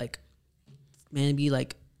way of like maybe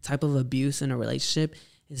like type of abuse in a relationship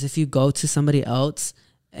is if you go to somebody else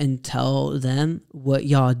and tell them what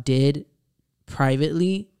y'all did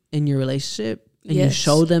privately in your relationship and you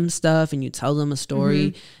show them stuff and you tell them a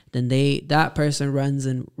story, then that person runs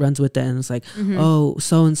with it, and it's like, oh,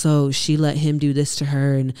 so and so, she let him do this to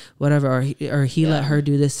her and whatever, or he let her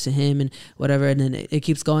do this to him and whatever, and then it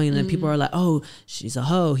keeps going, and then people are like, oh, she's a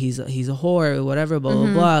hoe, he's a whore, or whatever, blah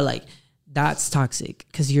blah blah. Like, that's toxic,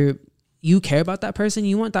 because you care about that person,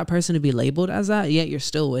 you want that person to be labeled as that, yet you're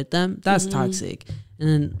still with them. That's toxic. And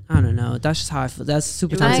then I don't know, that's just how I feel. That's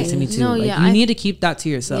super toxic to me too. No, like, you need to keep that to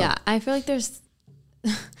yourself. Yeah, I feel like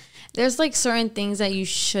there's like certain things that you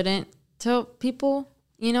shouldn't tell people.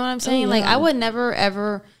 You know what I'm saying? Like, I would never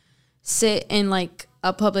ever sit in like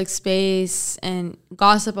a public space and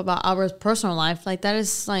gossip about Albert's personal life. Like, that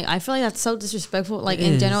is like, I feel like that's so disrespectful. Like,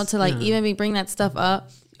 in general, to like even be bringing that stuff up.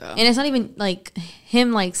 Yeah. And it's not even like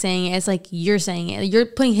him like saying it. It's like you're saying it. You're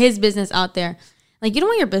putting his business out there. Like, you don't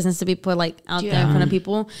want your business to be put like out there in front of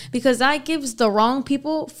people, because that gives the wrong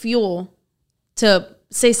people fuel to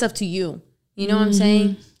say stuff to you. You know what I'm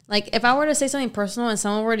saying? Like, if I were to say something personal and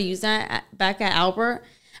someone were to use that back at Albert,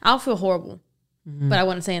 I'll feel horrible. But I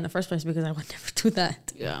wouldn't say it in the first place, because I would never do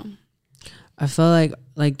that. Yeah. I feel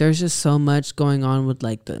like there's just so much going on with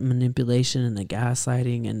like the manipulation and the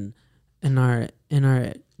gaslighting and in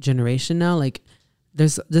our generation now. Like,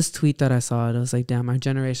 there's this tweet that I saw, and it was like, damn, our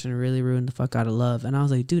generation really ruined the fuck out of love. And I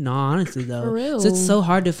was like, dude, no, honestly though, for real. So it's so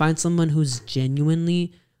hard to find someone who's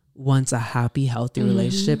genuinely wants a happy, healthy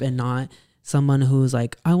relationship, and not someone who's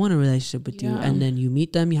like, I want a relationship with you, and then you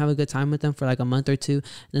meet them, you have a good time with them for like a month or two, and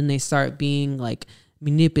then they start being like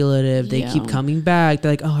manipulative. They keep coming back.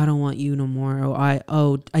 They're like, oh, I don't want you no more.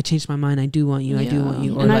 I changed my mind. I do want you. I do want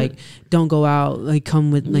you. Or like, don't go out. Like,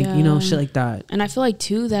 come with, like, you know, shit like that. And I feel like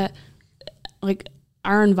too that like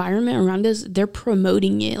our environment around us, they're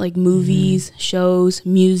promoting it, like movies, shows,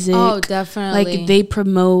 music. Oh, definitely. Like, they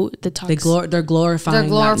promote the toxic. They're glorifying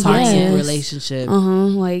that toxic relationship.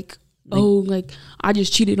 Like, oh, like, I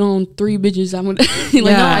just cheated on 3 bitches. I'm gonna like,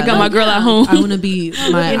 no, I got my girl at home. I want to be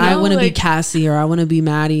I want to be Cassie, or I want to be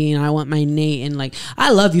Maddie, and I want my Nate, and like,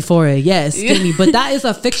 I love you for it. Yes, give me. But that is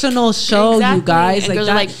a fictional show, you guys. And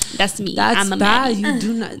like, that's me. That's bad. You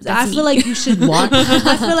do not. I feel like you should watch.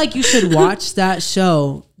 I feel like you should watch that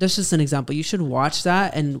show. That's just an example. You should watch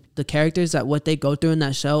that and the characters, that what they go through in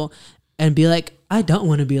that show, and be like, I don't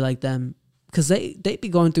want to be like them. Because they be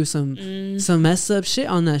going through some messed up shit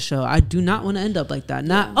on that show. I do not want to end up like that.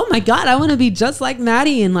 Oh my God, I want to be just like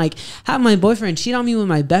Maddie and like have my boyfriend cheat on me with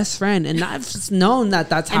my best friend. And I've just known that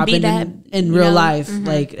that's happened in real life.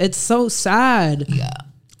 Like, it's so sad. Yeah.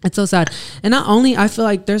 It's so sad. And not only, I feel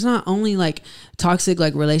like there's not only like toxic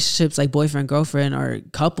like relationships, like boyfriend, girlfriend, or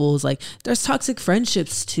couples. Like, there's toxic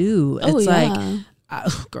friendships too. It's like,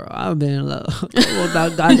 girl, I've been in love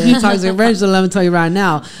about goddamn toxic friendships, let me tell you right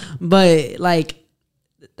now. But like,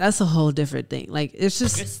 that's a whole different thing. Like, it's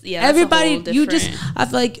just everybody, you just, I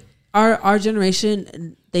feel like our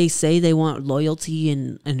generation, they say they want loyalty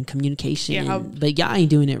and communication, but y'all ain't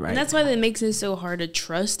doing it right. And that's why that makes it so hard to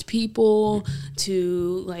trust people,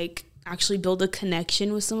 to like actually build a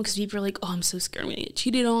connection with someone, because people are like, oh, I'm so scared I'm gonna get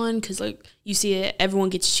cheated on, because like, you see it, everyone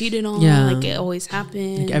gets cheated on. Like, it always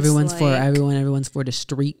happens. Like, everyone's for everyone, everyone's for the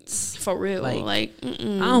streets, for real. Like I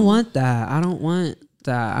don't want that. I don't want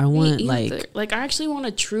that. I want like I actually want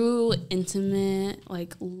a true intimate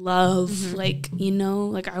like love. Like, you know,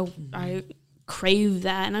 like I crave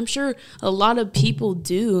that, and I'm sure a lot of people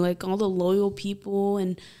do, like all the loyal people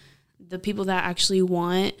and the people that actually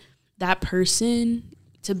want that person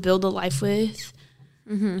to build a life with.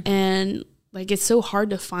 And like, it's so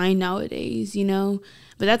hard to find nowadays, you know.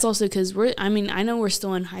 But that's also because I know we're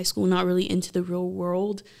still in high school, not really into the real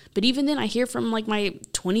world, but even then I hear from like my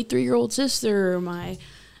 23-year-old sister, or my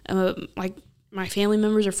like my family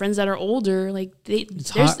members or friends that are older, like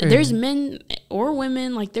there's men or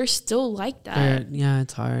women, like they're still like that.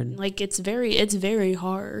 It's hard. Like, it's very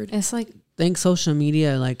hard. It's like, I think social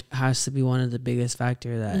media like has to be one of the biggest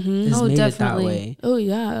factor that has made it that way. Oh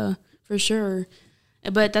yeah, for sure.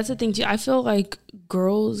 But that's the thing too. I feel like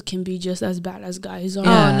girls can be just as bad as guys are.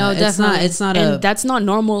 Oh no, definitely. It's not, and that's not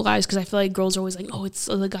normalized, because I feel like girls are always like, oh, it's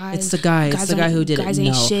the guy. It's the guy. It's the guy who did it. Guys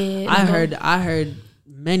ain't shit. I heard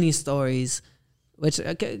many stories, which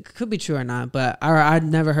could be true or not, but I'd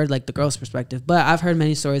never heard like the girl's perspective. But I've heard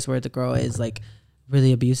many stories where the girl is like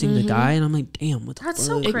really abusing the guy, and I'm like, damn, what the fuck? That's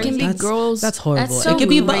so crazy. It can be girls. That's horrible. That's so it can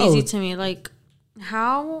be crazy both. to me. Like,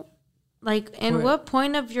 how, like, in what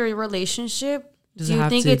point of your relationship do you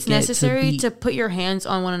think it's necessary to put your hands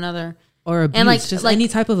on one another? Or abuse, and like, just like, any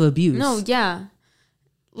type of abuse. No, yeah.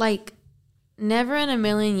 Like, never in a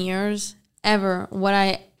million years ever would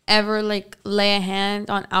I ever like lay a hand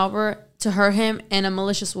on Albert to hurt him in a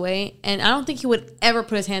malicious way. And I don't think he would ever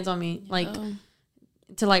put his hands on me. Like,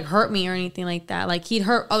 to like hurt me or anything like that. Like he'd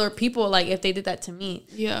hurt other people like if they did that to me.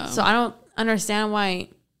 Yeah. So I don't understand why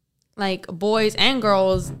like boys and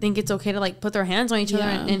girls think it's okay to like put their hands on each other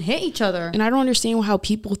and hit each other. And I don't understand how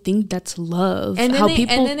people think that's love. And then how they,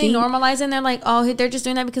 people and then they normalize it and they're like, oh, they're just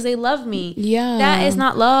doing that because they love me. Yeah. That is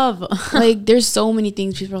not love. Like there's so many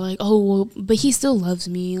things people are like, oh, well, but he still loves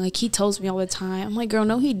me. Like he tells me all the time. I'm like, girl,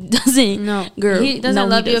 no, he doesn't. No, girl, he doesn't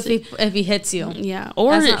love you if he hits you. Yeah.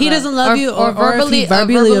 Or he doesn't love you or if he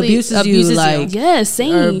verbally abuses you. Like, yes,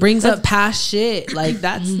 same. Or brings up past shit. Like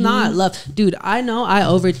that's not love. Dude, I know I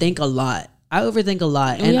overthink a lot.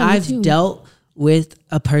 And I've dealt with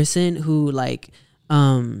a person who like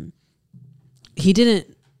he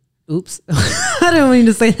didn't I didn't mean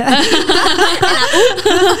to say that.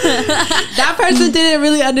 That person didn't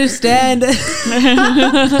really understand. That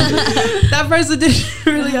person didn't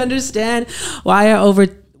really understand why I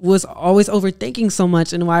was always overthinking so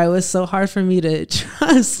much and why it was so hard for me to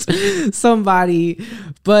trust somebody.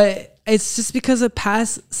 But it's just because of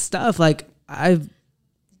past stuff. Like I've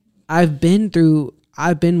been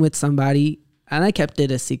with somebody and I kept it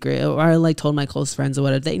a secret, or I like told my close friends or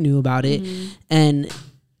whatever. They knew about it. And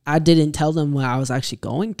I didn't tell them what I was actually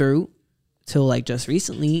going through till like just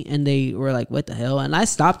recently. And they were like, what the hell? And I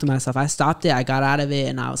stopped myself. I stopped it. I got out of it.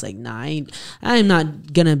 And I was like, nah, I'm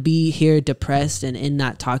not going to be here depressed and in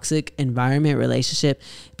that toxic environment relationship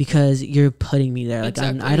because you're putting me there. Like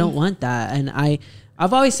exactly. I don't want that. And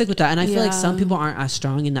I've always stuck with that. And I feel like some people aren't as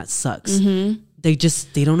strong and that sucks. They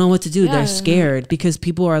don't know what to do. They're scared because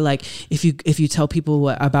people are like, if you tell people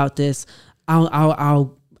about this,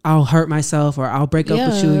 I'll hurt myself or I'll break up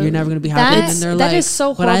with you. You're never gonna be happy. And they're that like, is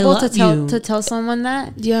so horrible to tell someone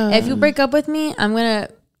that. Yeah. If you break up with me, I'm gonna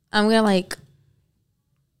like,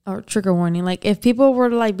 or trigger warning. Like if people were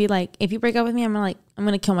to like be like, if you break up with me, I'm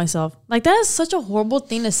gonna kill myself. Like that is such a horrible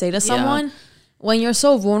thing to say to someone when you're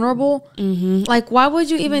so vulnerable. Like why would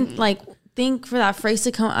you even like think for that phrase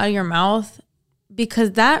to come out of your mouth?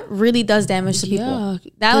 Because that really does damage to people.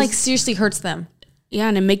 That like seriously hurts them. Yeah,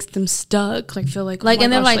 and it makes them stuck. Like feel like,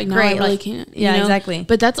 and they're like, great, I really can't. Yeah, exactly.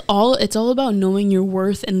 But it's all about knowing your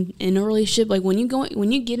worth and in a relationship. Like when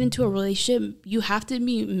you get into a relationship, you have to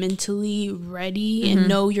be mentally ready and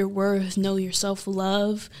know your worth, know your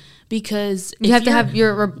self-love. Because you have to have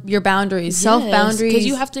your boundaries, self boundaries. Because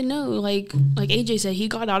you have to know, like AJ said, he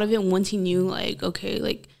got out of it once he knew, like, okay,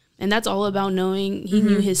 like, and that's all about knowing he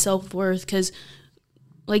knew his self-worth. Because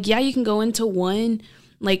like, yeah, you can go into one,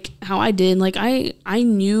 like how I did. Like, I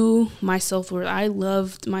knew my self-worth. I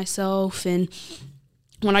loved myself. And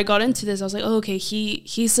when I got into this, I was like, oh, okay,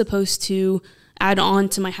 he's supposed to add on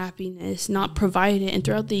to my happiness, not provide it. And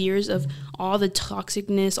throughout the years of all the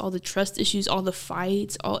toxicness, all the trust issues, all the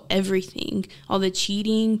fights, everything, all the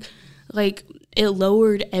cheating, like, it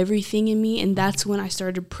lowered everything in me. And that's when I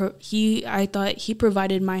started, I thought he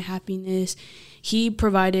provided my happiness. He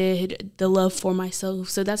provided the love for myself.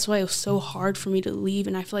 So that's why it was so hard for me to leave.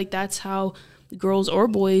 And I feel like that's how girls or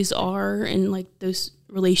boys are in like those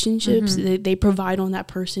relationships. They provide on that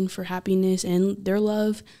person for happiness and their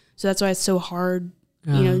love. So that's why it's so hard,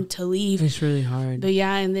 to leave. It's really hard.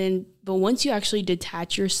 But once you actually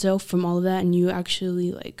detach yourself from all of that and you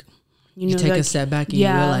actually like, you take a step back and you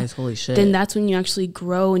realize, holy shit. Then that's when you actually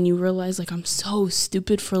grow and you realize like, I'm so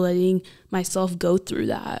stupid for letting myself go through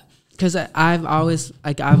that. Because I've always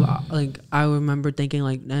I remember thinking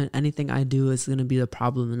like anything I do is gonna be the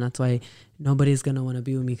problem, and that's why nobody's gonna want to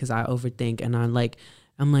be with me because I overthink. And I'm like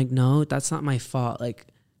no, that's not my fault.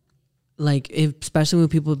 Especially when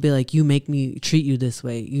people be like, you make me treat you this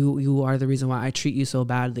way. You are the reason why I treat you so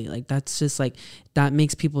badly. Like that's just like that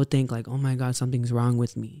makes people think like, oh my God, something's wrong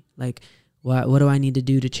with me. Like what do I need to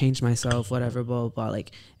do to change myself? Whatever, blah, blah, blah. Like,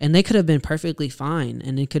 and they could have been perfectly fine,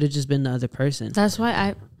 and it could have just been the other person. That's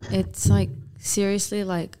why it's like seriously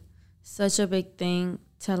like such a big thing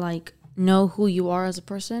to like know who you are as a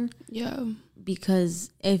person. Yeah. Because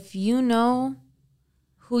if you know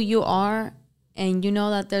who you are and you know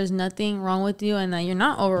that there's nothing wrong with you and that you're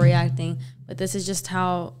not overreacting, but this is just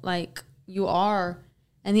how like you are,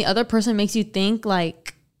 and the other person makes you think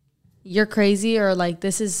like you're crazy or like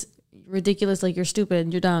this is ridiculous, like you're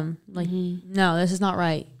stupid, you're dumb, like no, this is not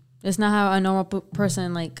right. It's not how a normal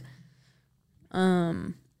person like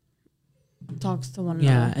talks to one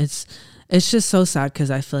another. Yeah, it's just so sad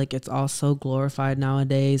because I feel like it's all so glorified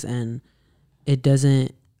nowadays, and it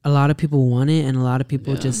doesn't. A lot of people want it, and a lot of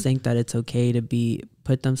people just think that it's okay to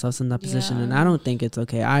put themselves in that position, and I don't think it's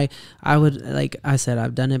okay. I would, like I said,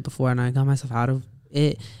 I've done it before, and I got myself out of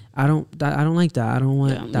it. I don't like that. I don't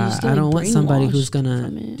want that. I don't want somebody who's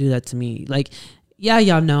gonna do that to me. Like, yeah,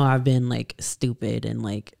 y'all know I've been like stupid and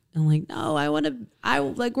like and like, no,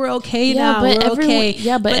 we're okay now. But we're okay.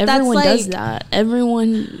 Yeah, but everyone does that.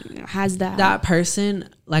 Everyone has that. That person,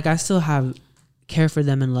 like, I still have care for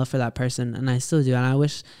them and love for that person, and I still do, and I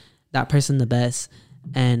wish that person the best.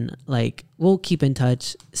 And like, we'll keep in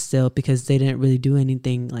touch still because they didn't really do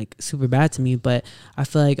anything like super bad to me. But I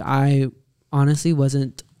feel like I honestly it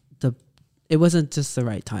wasn't just the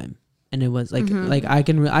right time. And it was like, like I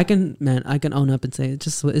can own up and say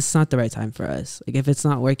it's not the right time for us. Like if it's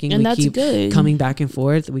not working, and we keep coming back and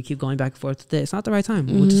forth. We keep going back and forth with it. It's not the right time.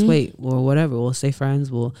 We'll just wait or whatever. We'll stay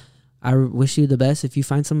friends. I wish you the best. If you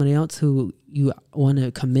find somebody else who you want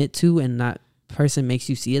to commit to and that person makes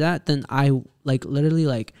you see that, then I like literally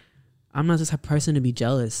like I'm not the type of person to be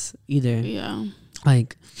jealous either. Yeah.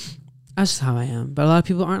 Like that's just how I am. But a lot of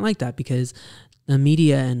people aren't like that because the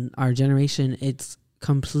media and our generation, it's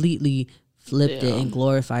completely flipped it and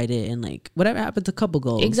glorified it, and like whatever happened to couple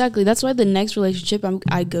goals. Exactly. That's why the next relationship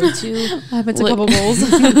I go to happened to couple goals.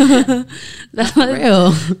 That's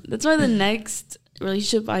why the next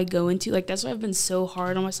relationship I go into, like that's why I've been so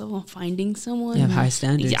hard on myself on finding someone. You have high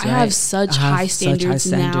standards. I have such high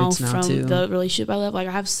standards now from too. the relationship I love. Like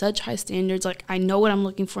I have such high standards. Like I know what I'm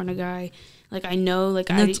looking for in a guy. Like I know,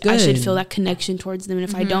 like I should feel that connection towards them, and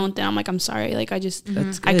if I don't, then I'm like, I'm sorry. Like I just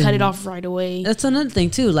I cut it off right away. That's another thing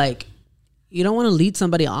too. Like you don't want to lead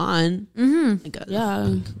somebody on. Like,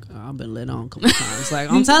 I've been led on a couple times.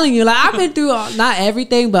 Like I'm telling you, like I've been through not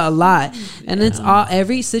everything, but a lot, and it's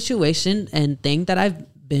every situation and thing that I've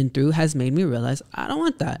been through has made me realize I don't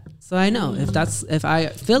want that. So I know if I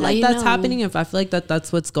feel like that's happening, if I feel like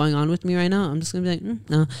that's what's going on with me right now, I'm just gonna be like,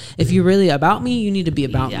 no. If you're really about me, you need to be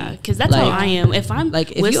about me. Yeah, because that's how I am. If I'm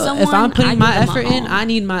like, if I'm putting my effort in, I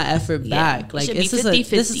need my effort back. Like this is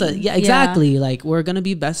a exactly. Like we're gonna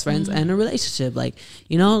be best friends and a relationship. Like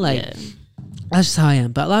that's just how I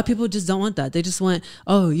am. But a lot of people just don't want that. They just want,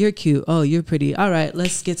 oh, you're cute. Oh, you're pretty. All right,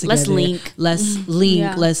 let's get together. Let's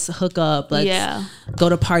link. Let's hook up. Let's go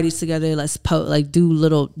to parties together. Let's do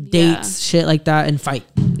little dates, shit like that, and fight.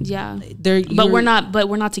 Yeah. But we're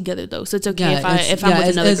not together though. So it's okay if I'm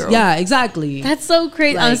with another girl. Yeah, exactly. That's so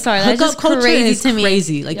crazy. Like, I'm sorry. That's just crazy to me.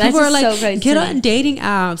 Crazy. Like people are like, get on dating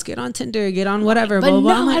apps, get on Tinder, get on whatever. But blah,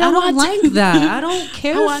 blah. no, I'm like, I don't like that. I don't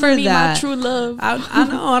care for that. My true love. I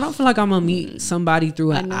know. I don't feel like I'm gonna meet somebody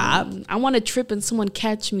through an app. I want to trip and someone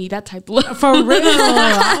catch me. That type of love. For real.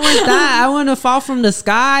 I want that. I want to fall from the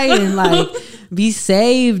sky and like be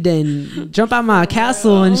saved and jump out my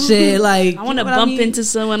castle and shit. Like I want to bump into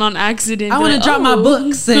someone on accident. I want to drop my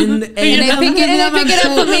books and they pick it up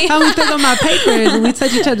for me. How we pick up my papers and we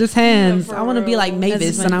touch each other's hands. I want to be like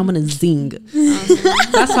Mavis and I want to zing.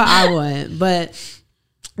 That's what I want. But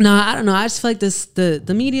no, I don't know. I just feel like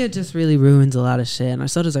the media just really ruins a lot of shit, and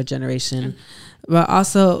so does our generation. But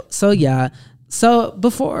also, so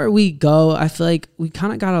before we go, I feel like we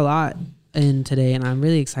kind of got a lot in today, and I'm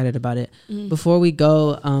really excited about it. Before we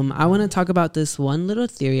go, I want to talk about this one little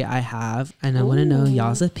theory I have, and I want to know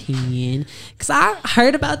y'all's opinion, because I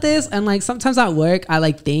heard about this, and like sometimes at work I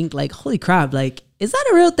like think like, holy crap, like is that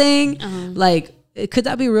a real thing? Like could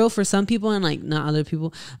that be real for some people and like not other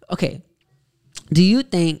people? Okay, do you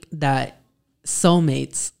think that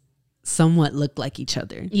soulmates somewhat look like each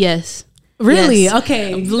other? Yes. Really? Yes.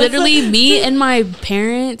 Okay. Literally, me and my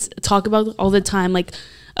parents talk about it all the time. Like,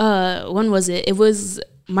 when was it? It was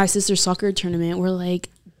my sister's soccer tournament. We're like,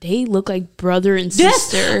 they look like brother and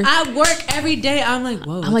sister. Yes, I work every day. I'm like,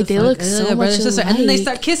 whoa. I'm like, they look so much alike. And then they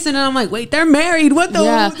start kissing, and I'm like, wait, they're married. What the?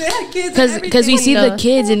 Yeah. They had kids. Because we see the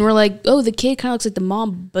kids, and we're like, oh, the kid kind of looks like the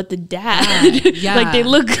mom, but the dad, like they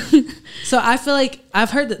look. So I feel like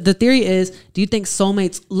I've heard that the theory is, do you think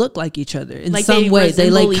soulmates look like each other in like some way? They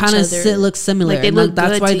like kind of look similar. Like they look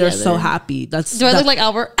that's why together. They're so happy. Do I look like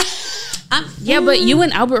Albert? But you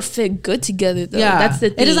and Albert fit good together though. Yeah, that's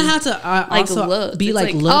the thing. It doesn't have to also look. be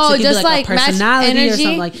like looks. Looks. Oh, it can just be like a personality or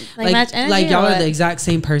something like match energy. Like y'all are the exact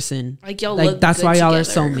same person. Like y'all like look that's good why y'all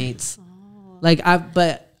together. are soulmates.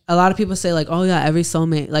 But a lot of people say like, oh yeah, every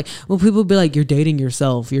soulmate. Like when people be like, you're dating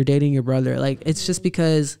yourself, you're dating your brother. Like it's just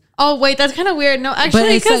because. Oh wait, that's kind of weird. No,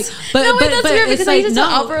 actually, that's weird because I used to tell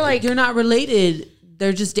Albert like you're not related.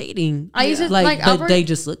 They're just dating. I used to like Albert, they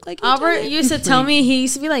just look like Albert used to tell me, he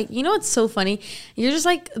used to be like, you know what's so funny? You're just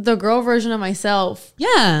like the girl version of myself.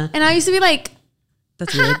 Yeah. And I used to be like,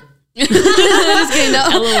 that's weird. Just kidding, no.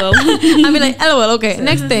 LOL. I'd be like, LOL, okay,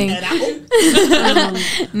 next thing.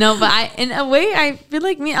 No, but in a way, I feel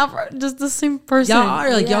like me and Albert just the same person. Y'all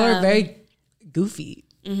are like, y'all are very goofy.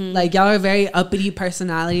 Like y'all are very uppity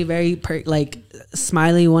personality, very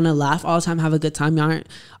smiley, want to laugh all the time, have a good time. Y'all aren't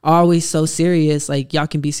always so serious. Like y'all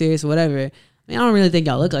can be serious or whatever. I mean, I don't really think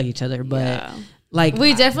y'all look like each other, but Like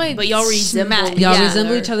we definitely, but y'all resemble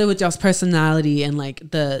resemble each other with y'all's personality and like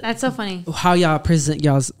that's so funny how y'all present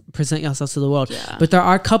yourselves to the world. Yeah. But there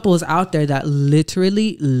are couples out there that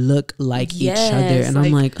literally look like each other, and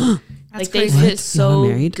I'm like, like crazy. they fit so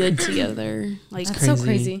married? good together. Like that's so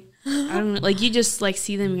crazy. I don't know. Like you just like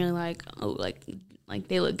see them, and you're like, oh, like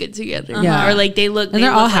they look good together. Yeah. Or like they look, and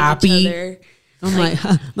they're all like happy. each other. I'm like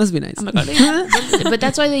must be nice. I'm like, but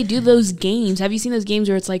that's why they do those games. Have you seen those games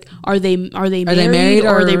where it's like, are they married or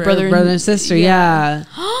are they brother and sister? Yeah.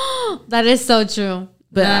 That is so true.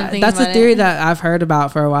 But that's a theory that I've heard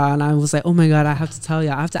about for a while, and I was like, oh my god, I have to tell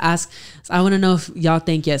y'all. I have to ask. So I want to know if y'all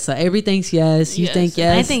think yes. So Avery thinks yes. You think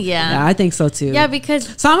yes. I think yeah. I think so too. Yeah, because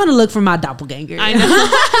so I'm gonna look for my doppelganger. I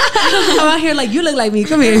know. I'm out here like, you look like me.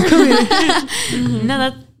 Come here.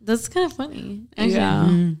 No, that's kind of funny. Actually. Yeah.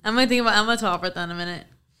 I'm gonna talk about that in a minute.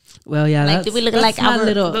 Well, yeah. Like, do we look like my our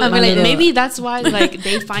little? But my like, little- maybe that's why like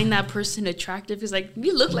they find that person attractive, because like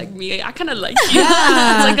you look like me. I kind of like you.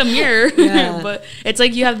 Yeah. It's like a mirror. Yeah. But it's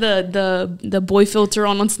like you have the boy filter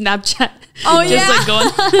on Snapchat. Oh, just yeah. like going.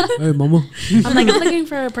 Hey, mama. I'm like, I'm looking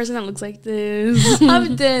for a person that looks like this.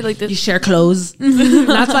 I'm dead. Like You this. share clothes.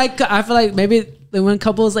 That's like, I feel like maybe when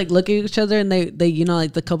couples like look at each other and they you know,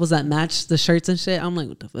 like the couples that match the shirts and shit, I'm like,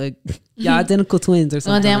 what the fuck? Y'all identical twins or Oh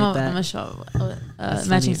something damn! like that. I'm gonna show That's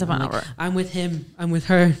matching funny. stuff I'm on like, our. I'm with him. I'm with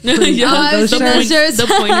her. Yeah, Those the shirts. shirts. the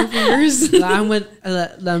pointer fingers. I'm with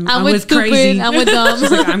I'm with stupid. crazy. I'm with dumb.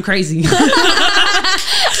 She's like, I'm crazy.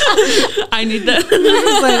 I need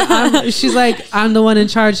that. She's like, I'm the one in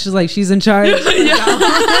charge. She's like, she's in charge.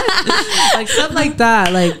 Like stuff like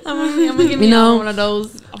that. Like, I'm gonna give You me know, one of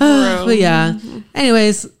those. but yeah.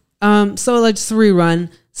 Anyways, so like just a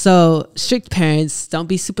rerun. So strict parents, don't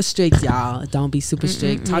be super strict, y'all. Don't be super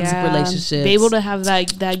strict. Toxic relationships. Be able to have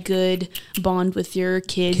that good bond with your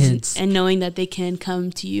kids and knowing that they can come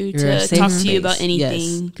to you You're a to safe talk to you space. about anything.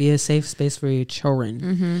 Yes. Be a safe space for your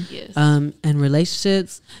children. Yes. And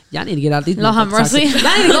relationships, y'all need to get out these Lord have toxic. mercy.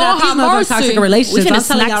 Y'all need to get out these Lord have motherfucking mercy. toxic relationships. We I'm finna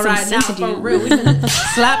telling y'all smack right some now, sense for into you. real. We finna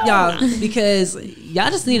slap y'all because y'all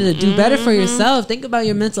just need to do better for yourself. Think about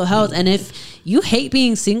your mental health, and if you hate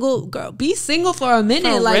being single, girl, be single for a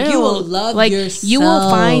minute. For like real. you will love like yourself. you will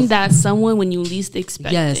find that someone when you least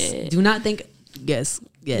expect Yes. it. Do not think. Yes.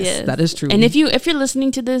 That is true. And if you're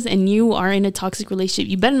listening to this and you are in a toxic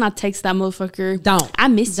relationship, you better not text that motherfucker. Don't. I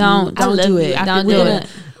miss you. Don't I love do you. it. After Don't we're do gonna- it.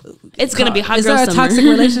 It's gonna be hot Is girl there a summer. toxic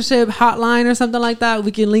relationship hotline or something like that?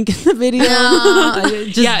 We can link in the video.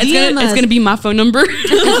 Just yeah, DM us. it's gonna be my phone number.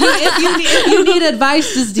 if you need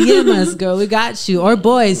advice, just DM us, girl. We got you. Or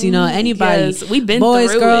boys, you know, anybody. Yes, we've been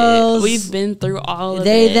boys, through girls. it. We've been through all of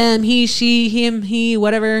They, it. them, he, she, him, he,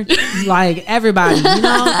 whatever. Like everybody, you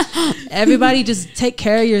know. Everybody, just take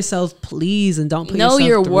care of yourself, please, and don't put Know yourself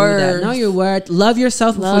your through worth. that. Know your worth. Love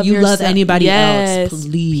yourself before Love you love yourself. anybody Yes, else,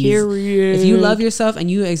 please. period. If you love yourself and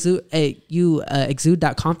you exude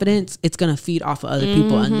that confidence, it's gonna feed off of other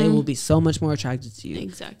people, and they will be so much more attracted to you.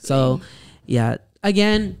 Exactly. So, yeah.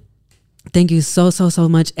 Again, thank you so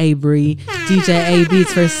much, Abrie, DJ A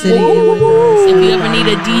Beats, for sitting in with us. If you ever need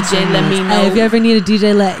a DJ, let me know. Hey, if you ever need a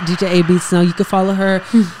DJ, let DJ A Beats know. You can follow her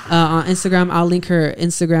on Instagram. I'll link her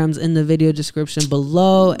Instagrams in the video description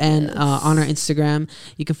below, and on our Instagram,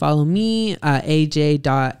 you can follow me,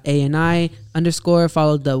 aj.ani_.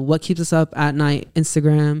 Follow the What Keeps Us Up at Night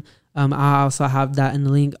Instagram. I also have that in the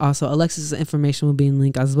link. Also, Alexis' information will be in the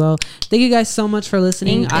link as well. Thank you guys so much for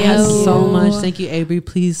listening. Thank I had you. so much. Thank you, Abrie.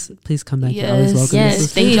 Please come back. You're always welcome. yes. This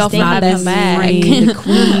is Thank y'all for my having best me back. friend, the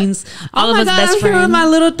queens. All Oh of my us God, best I'm here with friends. my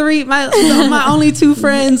little three, my only two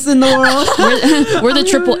friends in the world. We're the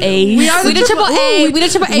triple A. We the triple A. We the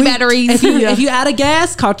triple A batteries. If you add a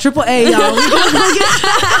gas, call triple A, y'all.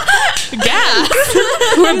 Gas.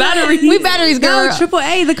 We're batteries. We batteries, girl. No, triple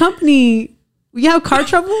A, the company. You have car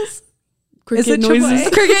troubles? Cricket Is it triple noises.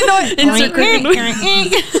 A? Cricket noise. Insert cricket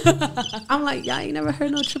noise. I'm like, y'all ain't never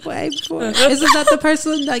heard no triple A before. Isn't that the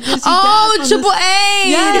person that gives you Oh, gas on triple the- A.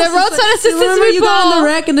 Yes, The roadside it's assistance remember you people. got on the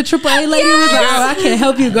wreck and the triple A lady was like, oh, I can't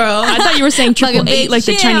help you, girl. I thought you were saying triple Fucking eight, like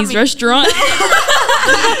the bitch, Chinese yeah. restaurant.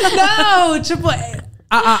 No, triple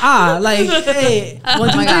A. Like, hey, 1,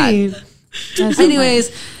 2, my God. 3. That's so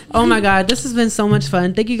Anyways, oh my God, this has been so much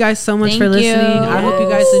fun. Thank you guys so much for Thank listening. you. I hope you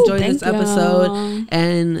guys enjoyed Thank this episode. y'all.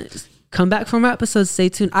 And come back for more episodes. Stay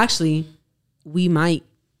tuned. Actually, we might.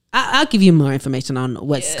 I'll give you more information on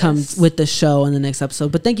what's comes with the show in the next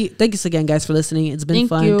episode. But thank you again, guys, for listening. It's been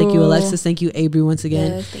fun. Thank you, Alexis. Thank you, Abrie, once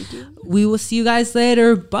again. Yes, thank you. We will see you guys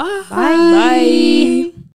later. Bye. Bye.